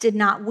faith did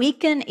not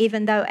weaken,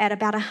 even though at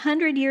about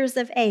 100 years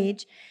of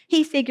age,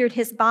 he figured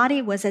his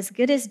body was as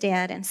good as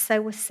dead, and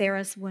so was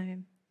Sarah's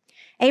womb.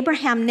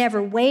 Abraham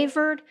never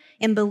wavered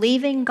in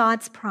believing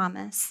God's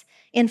promise.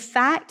 In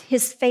fact,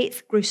 his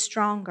faith grew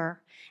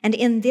stronger, and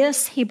in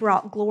this he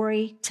brought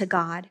glory to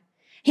God.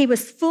 He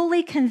was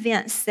fully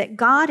convinced that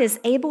God is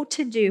able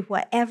to do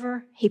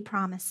whatever he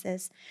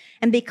promises.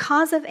 And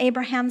because of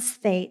Abraham's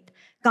faith,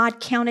 God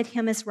counted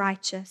him as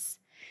righteous.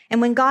 And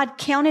when God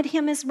counted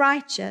him as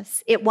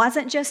righteous, it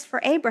wasn't just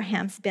for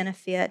Abraham's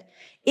benefit,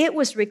 it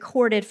was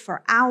recorded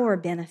for our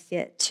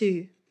benefit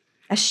too,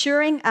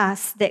 assuring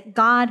us that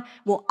God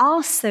will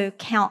also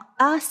count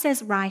us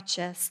as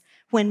righteous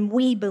when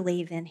we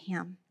believe in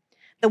him,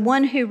 the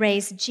one who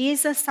raised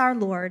Jesus our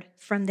Lord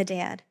from the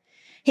dead.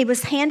 He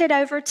was handed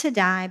over to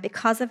die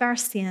because of our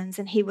sins,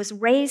 and he was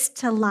raised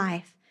to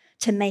life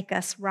to make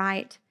us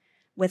right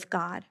with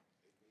God.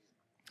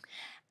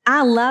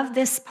 I love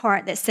this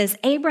part that says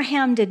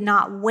Abraham did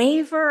not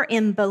waver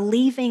in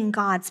believing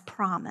God's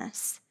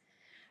promise,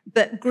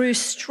 but grew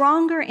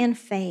stronger in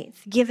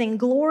faith, giving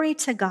glory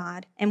to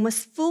God, and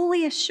was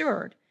fully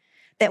assured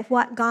that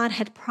what God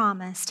had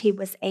promised, he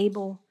was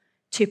able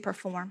to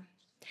perform.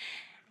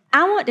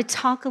 I want to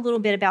talk a little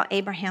bit about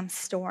Abraham's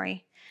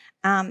story.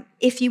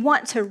 If you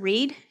want to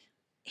read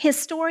his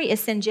story,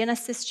 it's in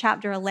Genesis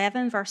chapter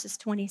 11, verses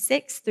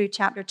 26 through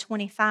chapter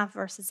 25,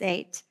 verses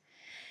 8.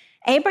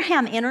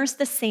 Abraham enters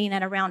the scene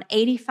at around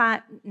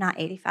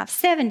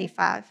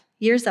 75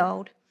 years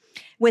old,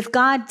 with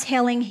God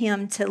telling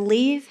him to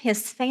leave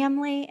his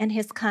family and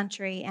his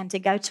country and to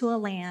go to a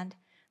land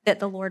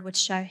that the Lord would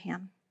show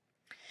him.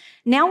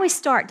 Now we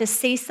start to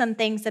see some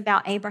things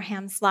about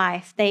Abraham's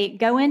life. They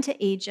go into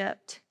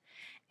Egypt,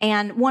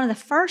 and one of the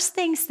first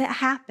things that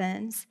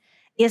happens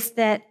is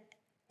that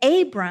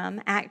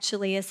Abram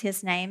actually is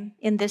his name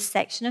in this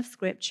section of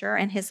Scripture,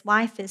 and his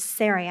wife is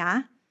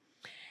Sarai.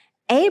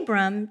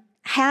 Abram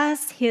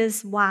has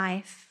his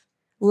wife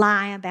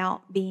lie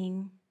about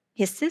being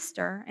his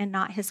sister and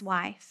not his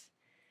wife,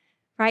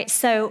 right?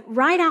 So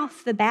right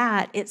off the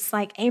bat, it's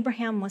like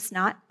Abraham was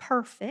not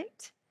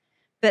perfect,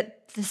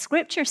 but the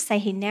scriptures say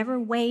he never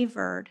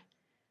wavered,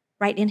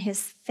 right, in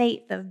his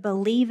faith of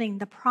believing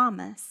the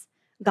promise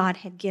God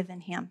had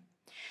given him.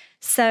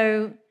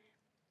 So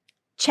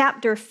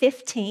chapter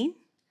 15,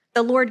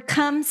 the Lord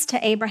comes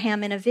to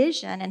Abraham in a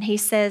vision, and he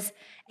says,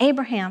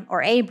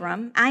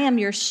 Abram, I am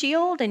your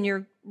shield, and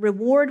your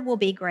reward will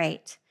be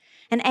great.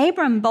 And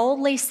Abram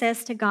boldly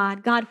says to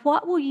God, God,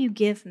 what will you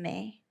give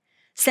me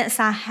since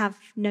I have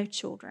no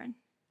children?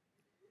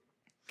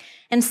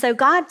 And so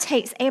God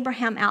takes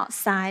Abraham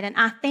outside, and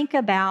I think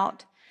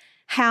about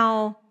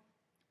how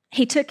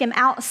he took him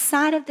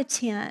outside of the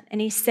tent,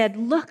 and he said,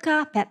 look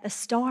up at the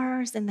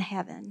stars in the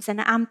heavens.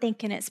 And I'm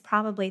thinking it's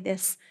probably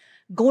this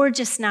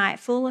gorgeous night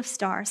full of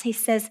stars. He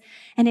says,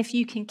 and if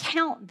you can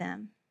count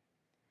them,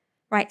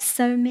 right,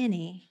 so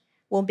many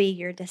will be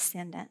your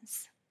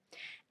descendants.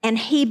 And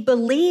he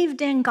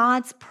believed in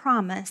God's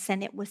promise,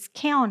 and it was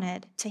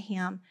counted to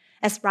him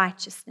as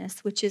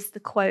righteousness, which is the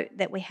quote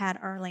that we had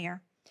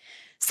earlier.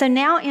 So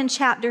now in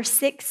chapter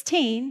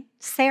 16,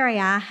 Sarai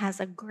has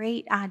a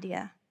great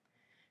idea.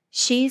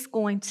 She's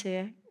going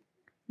to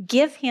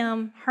give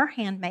him her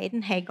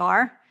handmaiden,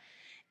 Hagar,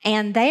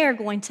 and they are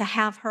going to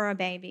have her a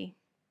baby.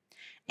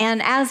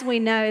 And as we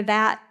know,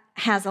 that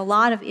has a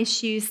lot of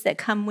issues that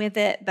come with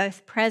it,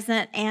 both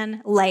present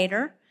and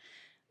later.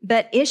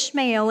 But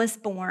Ishmael is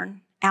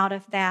born out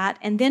of that.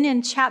 And then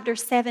in chapter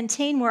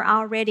 17, we're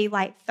already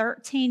like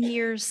 13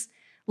 years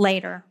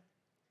later.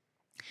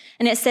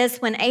 And it says,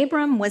 when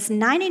Abram was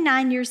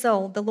 99 years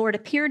old, the Lord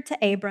appeared to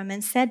Abram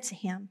and said to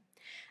him,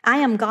 I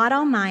am God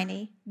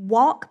Almighty.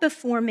 Walk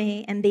before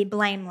me and be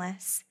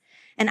blameless,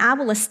 and I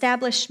will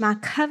establish my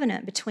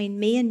covenant between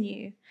me and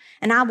you,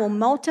 and I will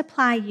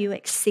multiply you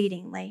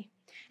exceedingly.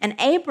 And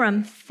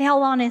Abram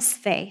fell on his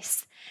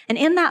face. And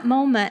in that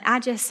moment, I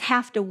just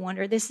have to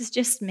wonder, this is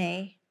just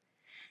me,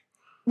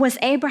 was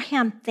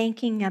Abraham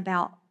thinking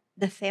about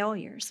the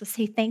failures? Was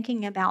he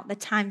thinking about the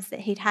times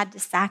that he'd had to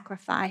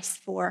sacrifice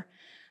for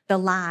the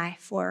lie,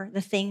 for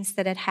the things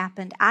that had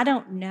happened? I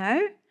don't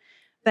know,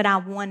 but I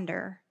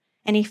wonder.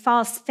 And he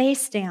falls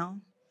face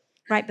down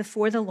right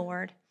before the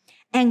Lord.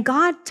 And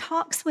God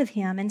talks with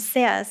him and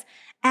says,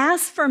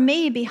 as for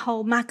me,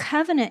 behold, my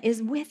covenant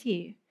is with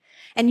you,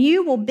 and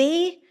you will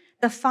be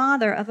the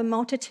father of a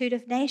multitude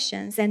of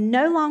nations, and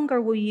no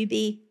longer will you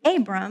be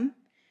Abram,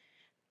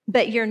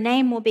 but your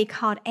name will be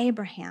called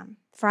Abraham,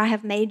 for I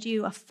have made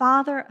you a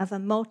father of a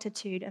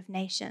multitude of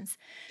nations.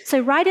 So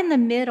right in the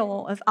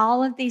middle of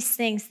all of these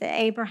things that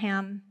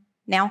Abraham,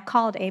 now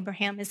called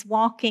Abraham, is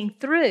walking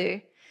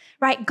through,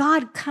 right,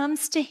 God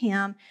comes to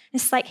him.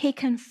 It's like he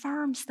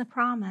confirms the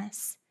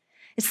promise.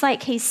 It's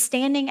like he's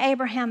standing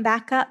Abraham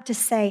back up to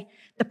say,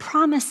 the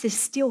promise is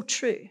still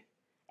true,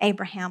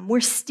 Abraham.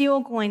 We're still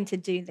going to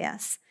do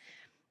this.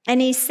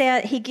 And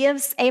he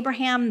gives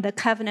Abraham the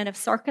covenant of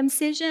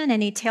circumcision,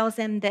 and he tells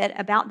him that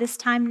about this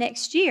time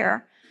next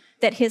year,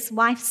 that his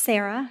wife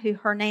Sarah, who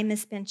her name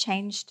has been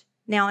changed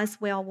now as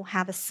well, will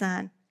have a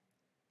son.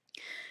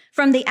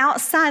 From the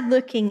outside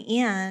looking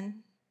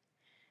in,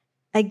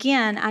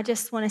 again, I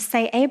just want to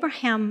say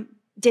Abraham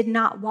did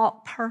not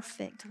walk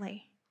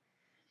perfectly,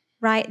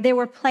 right? There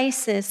were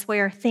places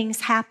where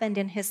things happened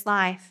in his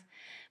life,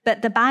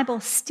 but the Bible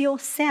still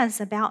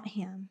says about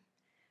him,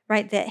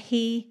 right, that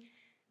he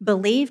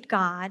believed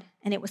God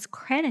and it was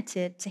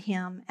credited to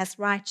him as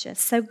righteous.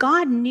 So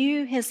God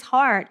knew his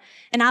heart,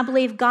 and I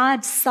believe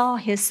God saw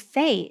his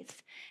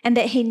faith and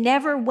that he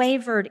never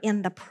wavered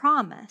in the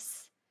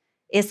promise,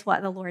 is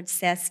what the Lord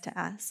says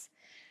to us.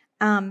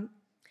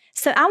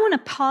 So I want to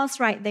pause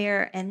right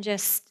there and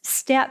just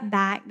step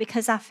back,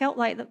 because I felt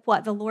like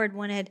what the Lord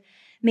wanted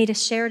me to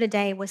share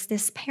today was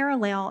this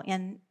parallel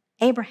in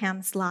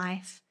Abraham's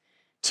life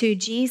to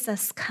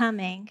Jesus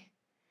coming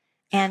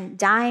and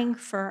dying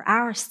for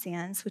our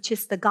sins, which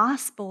is the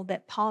gospel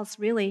that Paul's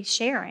really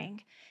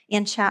sharing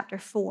in chapter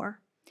 4.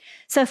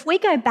 So if we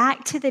go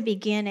back to the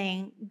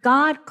beginning,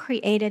 God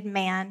created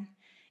man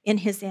in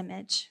his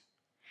image.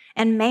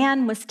 And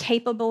man was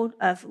capable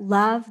of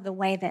love the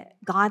way that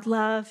God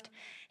loved.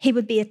 He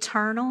would be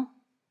eternal.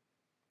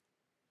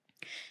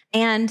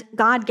 And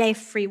God gave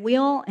free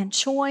will and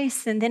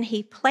choice, and then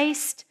he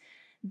placed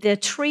the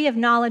tree of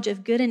knowledge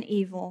of good and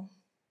evil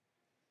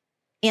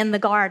in the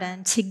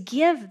garden to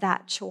give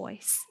that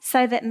choice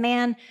so that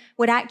man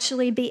would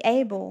actually be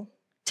able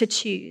to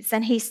choose.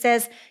 And he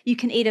says, you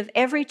can eat of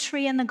every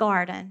tree in the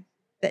garden,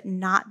 but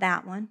not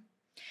that one.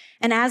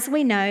 And as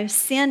we know,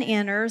 sin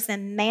enters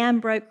and man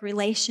broke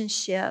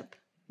relationship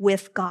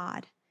with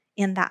God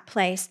in that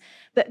place.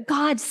 But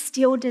God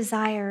still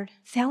desired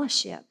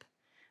fellowship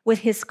with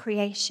his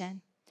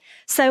creation.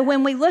 So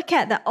when we look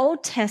at the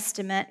Old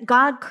Testament,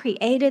 God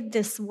created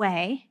this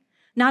way,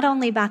 not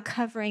only by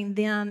covering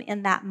them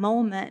in that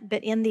moment,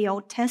 but in the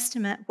Old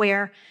Testament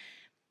where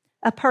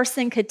a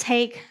person could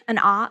take an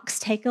ox,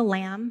 take a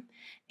lamb,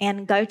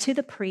 and go to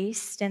the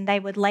priest, and they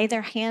would lay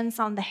their hands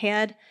on the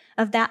head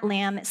of that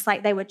lamb. It's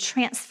like they would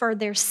transfer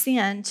their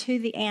sin to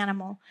the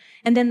animal,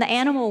 and then the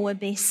animal would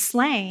be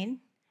slain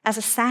as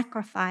a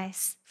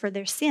sacrifice for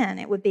their sin.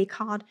 It would be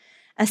called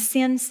a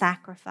sin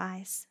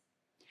sacrifice.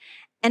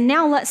 And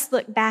now let's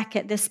look back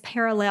at this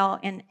parallel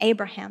in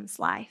Abraham's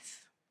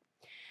life.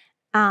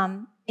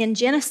 In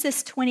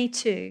Genesis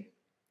 22,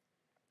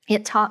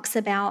 it talks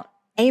about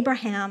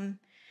Abraham.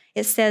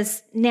 It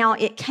says, now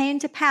it came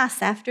to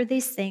pass after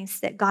these things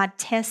that God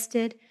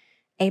tested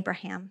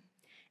Abraham.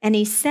 And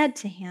he said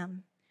to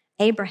him,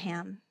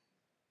 Abraham.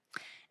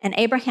 And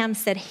Abraham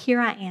said, here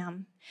I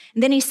am.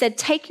 And then he said,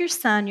 take your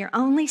son, your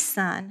only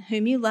son,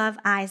 whom you love,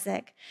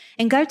 Isaac,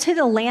 and go to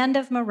the land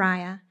of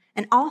Moriah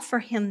and offer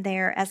him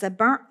there as a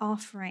burnt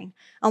offering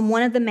on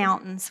one of the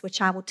mountains,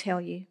 which I will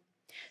tell you.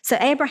 So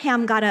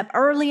Abraham got up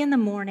early in the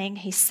morning.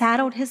 He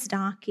saddled his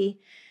donkey.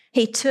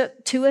 He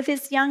took 2 of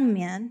his young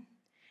men,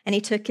 and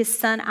he took his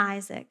son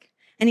Isaac,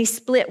 and he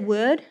split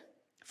wood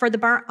for the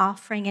burnt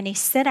offering, and he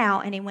set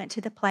out and he went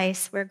to the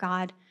place where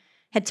God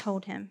had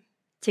told him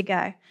to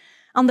go.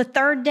 On the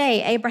 3rd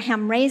day,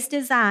 Abraham raised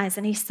his eyes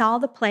and he saw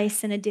the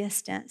place in a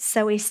distance.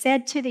 So he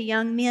said to the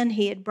young men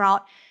he had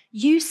brought,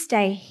 you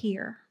stay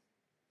here.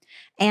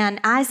 And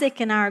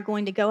Isaac and I are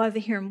going to go over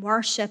here and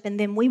worship, and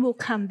then we will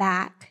come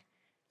back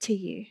to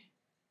you.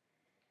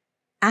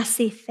 I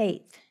see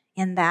faith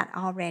in that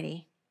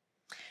already.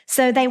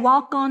 So they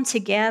walk on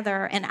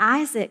together, and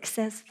Isaac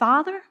says,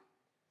 Father,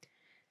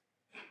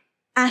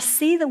 I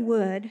see the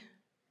wood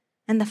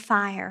and the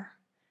fire,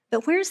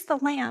 but where's the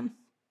lamb?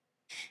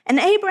 And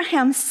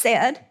Abraham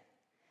said,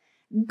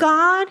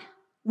 God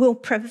will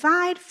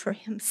provide for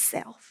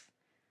himself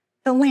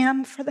the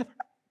lamb for the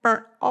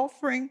burnt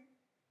offering.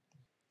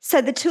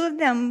 So the 2 of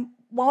them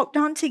walked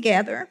on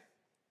together,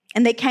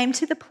 and they came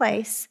to the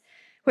place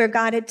where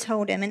God had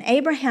told him. And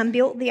Abraham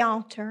built the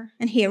altar,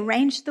 and he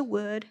arranged the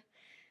wood,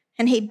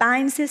 and he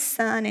binds his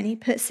son, and he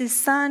puts his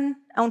son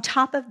on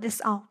top of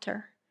this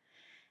altar.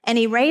 And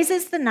he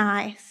raises the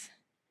knife,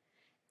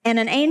 and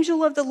an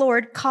angel of the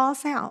Lord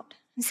calls out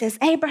and says,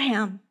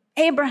 Abraham,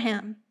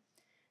 Abraham.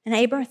 And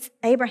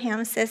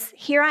Abraham says,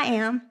 here I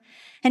am.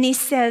 And he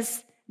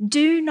says,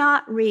 do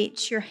not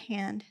reach your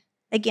hand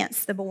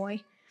against the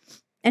boy,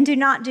 and do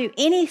not do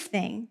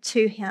anything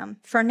to him.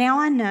 For now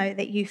I know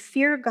that you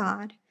fear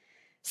God,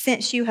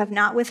 since you have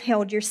not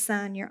withheld your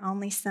son, your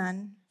only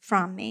son,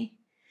 from me.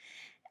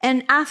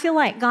 And I feel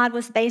like God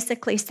was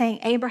basically saying,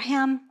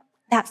 Abraham,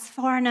 that's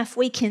far enough.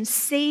 We can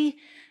see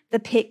the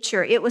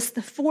picture. It was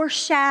the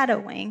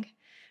foreshadowing,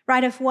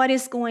 right, of what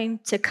is going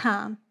to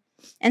come.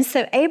 And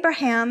so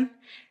Abraham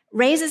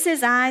raises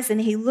his eyes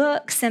and he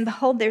looks, and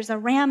behold, there's a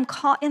ram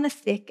caught in the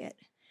thicket.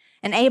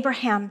 And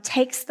Abraham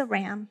takes the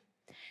ram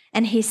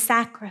and he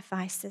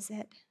sacrifices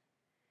it.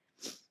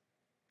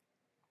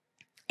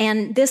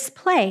 And this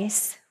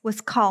place was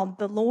called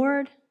the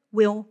Lord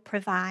Will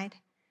Provide.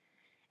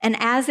 And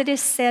as it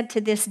is said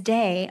to this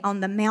day, on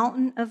the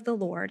mountain of the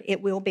Lord,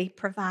 it will be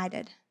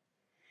provided.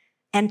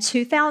 And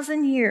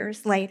 2,000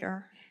 years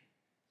later,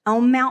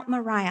 on Mount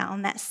Moriah,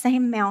 on that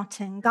same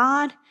mountain,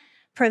 God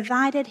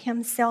provided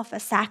himself a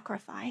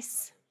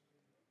sacrifice,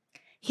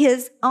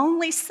 his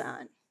only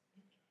son.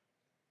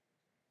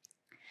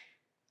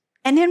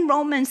 And in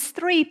Romans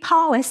 3,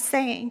 Paul is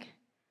saying,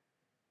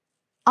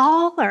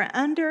 all are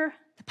under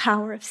the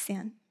power of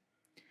sin.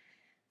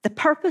 The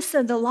purpose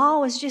of the law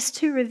was just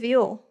to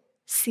reveal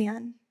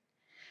sin,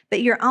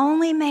 but you're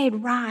only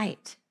made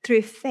right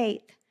through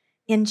faith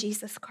in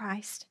Jesus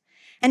Christ.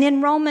 And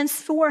in Romans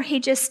 4, he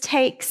just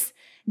takes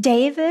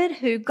David,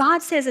 who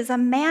God says is a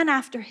man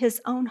after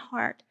his own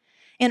heart,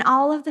 in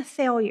all of the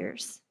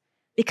failures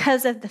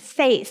because of the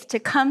faith to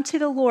come to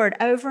the Lord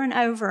over and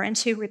over and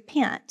to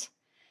repent,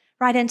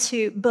 right, and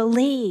to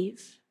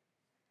believe.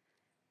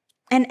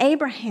 And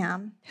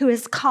Abraham, who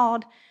is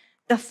called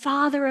the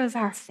father of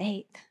our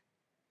faith,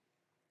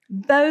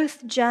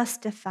 both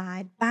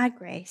justified by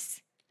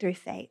grace through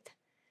faith.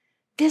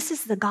 This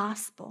is the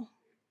gospel.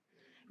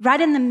 Right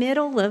in the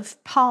middle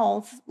of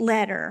Paul's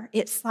letter,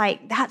 it's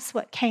like that's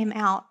what came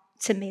out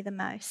to me the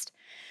most.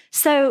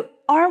 So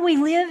are we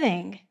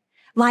living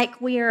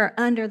like we are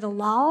under the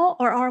law,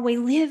 or are we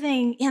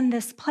living in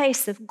this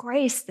place of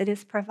grace that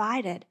is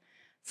provided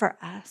for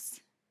us?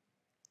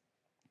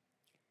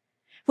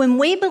 When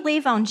we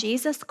believe on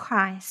Jesus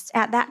Christ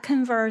at that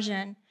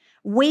conversion,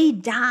 we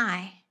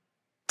die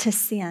to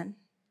sin.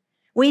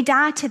 We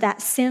die to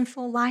that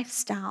sinful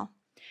lifestyle,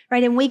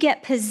 right? And we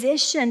get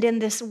positioned in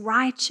this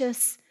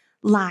righteous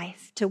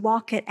life to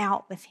walk it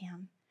out with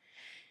him.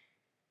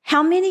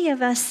 How many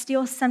of us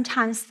still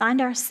sometimes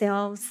find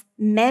ourselves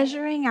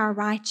measuring our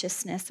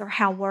righteousness or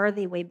how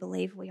worthy we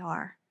believe we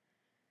are,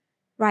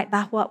 right,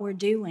 by what we're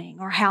doing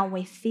or how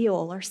we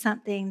feel or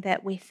something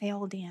that we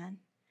failed in?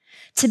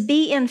 To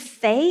be in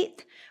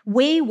faith,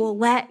 we will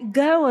let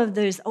go of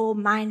those old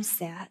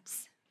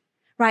mindsets,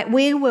 right?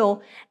 We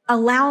will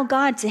allow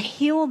God to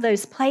heal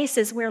those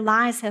places where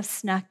lies have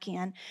snuck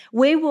in.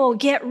 We will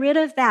get rid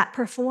of that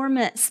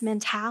performance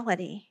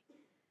mentality.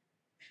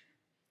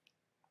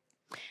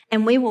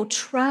 And we will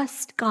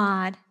trust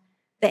God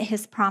that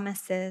his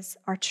promises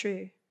are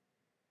true.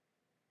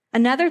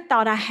 Another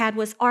thought I had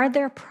was, are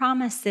there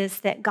promises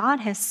that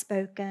God has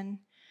spoken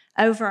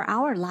over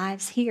our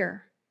lives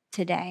here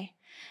today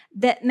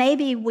that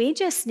maybe we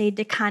just need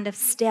to kind of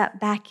step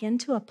back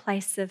into a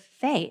place of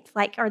faith?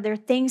 Like, are there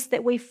things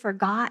that we've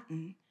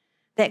forgotten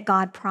that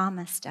God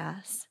promised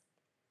us?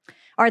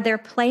 Are there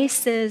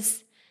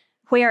places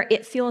where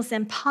it feels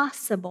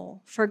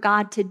impossible for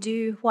God to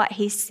do what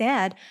he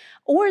said,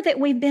 or that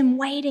we've been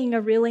waiting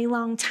a really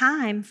long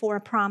time for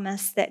a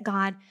promise that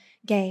God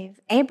gave?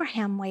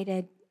 Abraham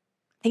waited,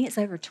 I think it's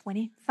over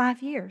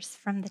 25 years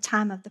from the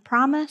time of the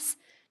promise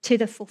to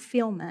the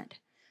fulfillment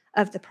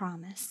of the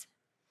promise.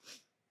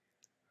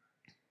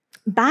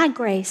 By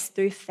grace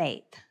through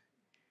faith,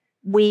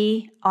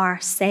 we are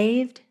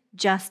saved,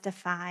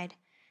 justified,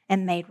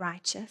 and made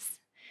righteous.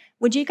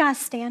 Would you guys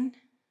stand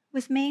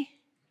with me?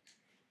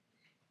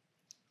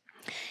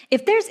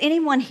 If there's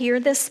anyone here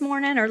this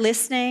morning or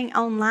listening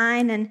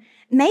online, and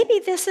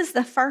maybe this is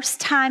the first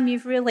time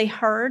you've really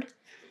heard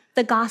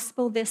the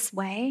gospel this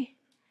way,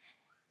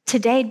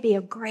 today'd be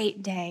a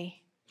great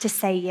day to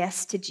say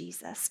yes to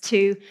Jesus,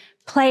 to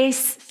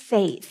place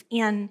faith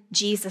in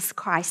Jesus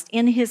Christ,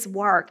 in his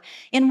work,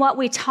 in what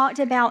we talked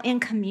about in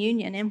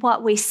communion, in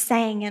what we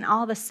sang in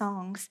all the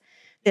songs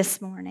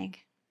this morning.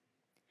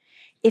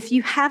 If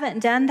you haven't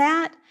done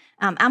that,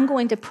 I'm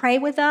going to pray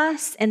with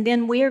us, and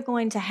then we are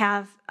going to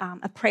have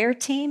a prayer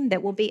team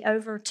that will be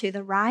over to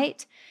the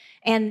right.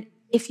 And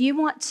if you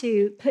want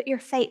to put your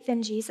faith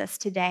in Jesus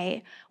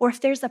today, or if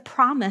there's a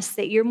promise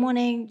that you're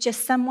wanting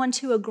just someone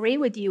to agree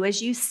with you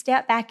as you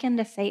step back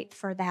into faith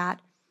for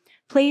that,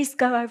 please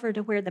go over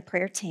to where the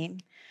prayer team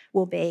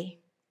will be.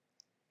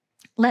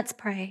 Let's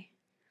pray.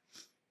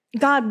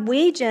 God,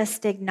 we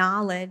just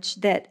acknowledge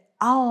that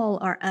all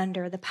are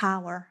under the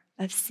power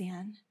of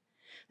sin.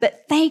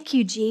 But thank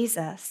you,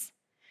 Jesus,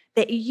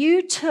 that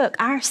you took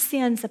our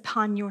sins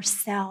upon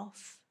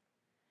yourself.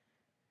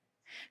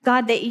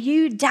 God, that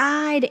you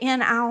died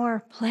in our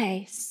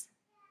place,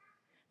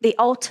 the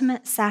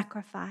ultimate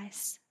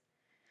sacrifice.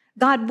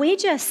 God, we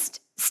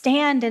just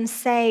stand and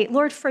say,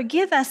 Lord,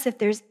 forgive us if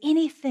there's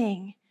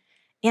anything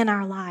in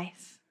our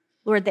life,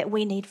 Lord, that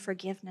we need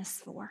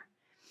forgiveness for.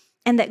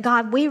 And that,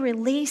 God, we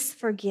release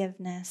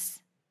forgiveness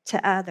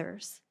to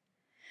others.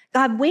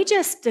 God, we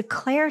just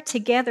declare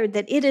together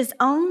that it is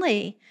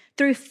only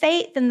through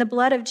faith in the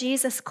blood of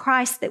Jesus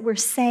Christ that we're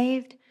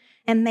saved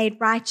and made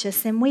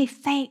righteous. And we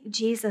thank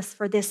Jesus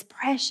for this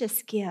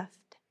precious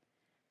gift.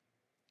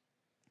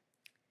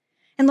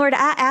 And Lord,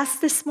 I ask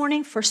this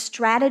morning for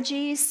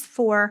strategies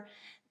for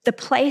the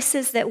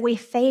places that we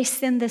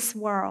face in this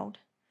world.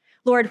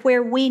 Lord,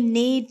 where we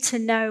need to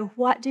know,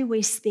 what do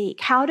we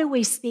speak? How do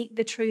we speak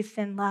the truth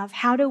in love?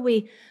 How do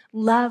we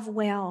love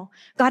well?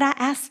 God, I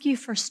ask you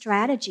for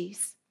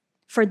strategies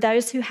for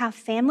those who have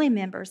family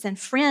members and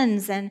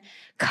friends and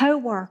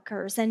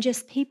co-workers and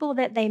just people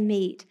that they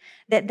meet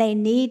that they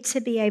need to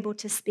be able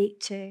to speak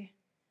to.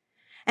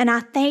 And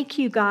I thank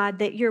you, God,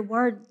 that your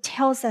word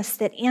tells us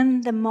that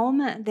in the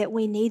moment that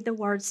we need the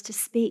words to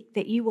speak,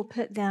 that you will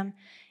put them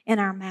in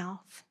our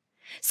mouth.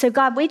 So,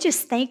 God, we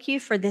just thank you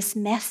for this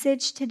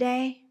message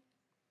today.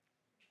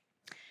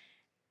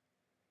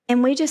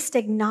 And we just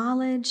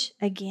acknowledge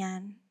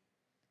again,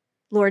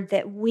 Lord,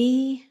 that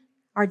we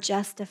are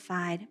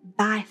justified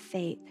by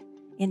faith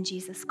in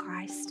Jesus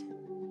Christ.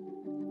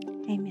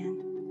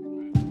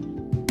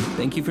 Amen.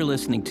 Thank you for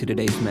listening to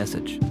today's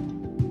message.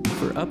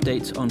 For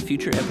updates on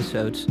future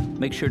episodes,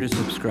 make sure to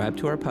subscribe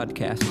to our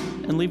podcast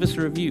and leave us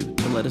a review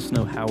to let us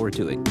know how we're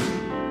doing.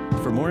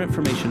 For more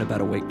information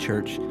about Awake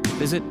Church,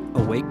 visit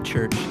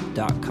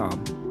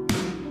awakechurch.com.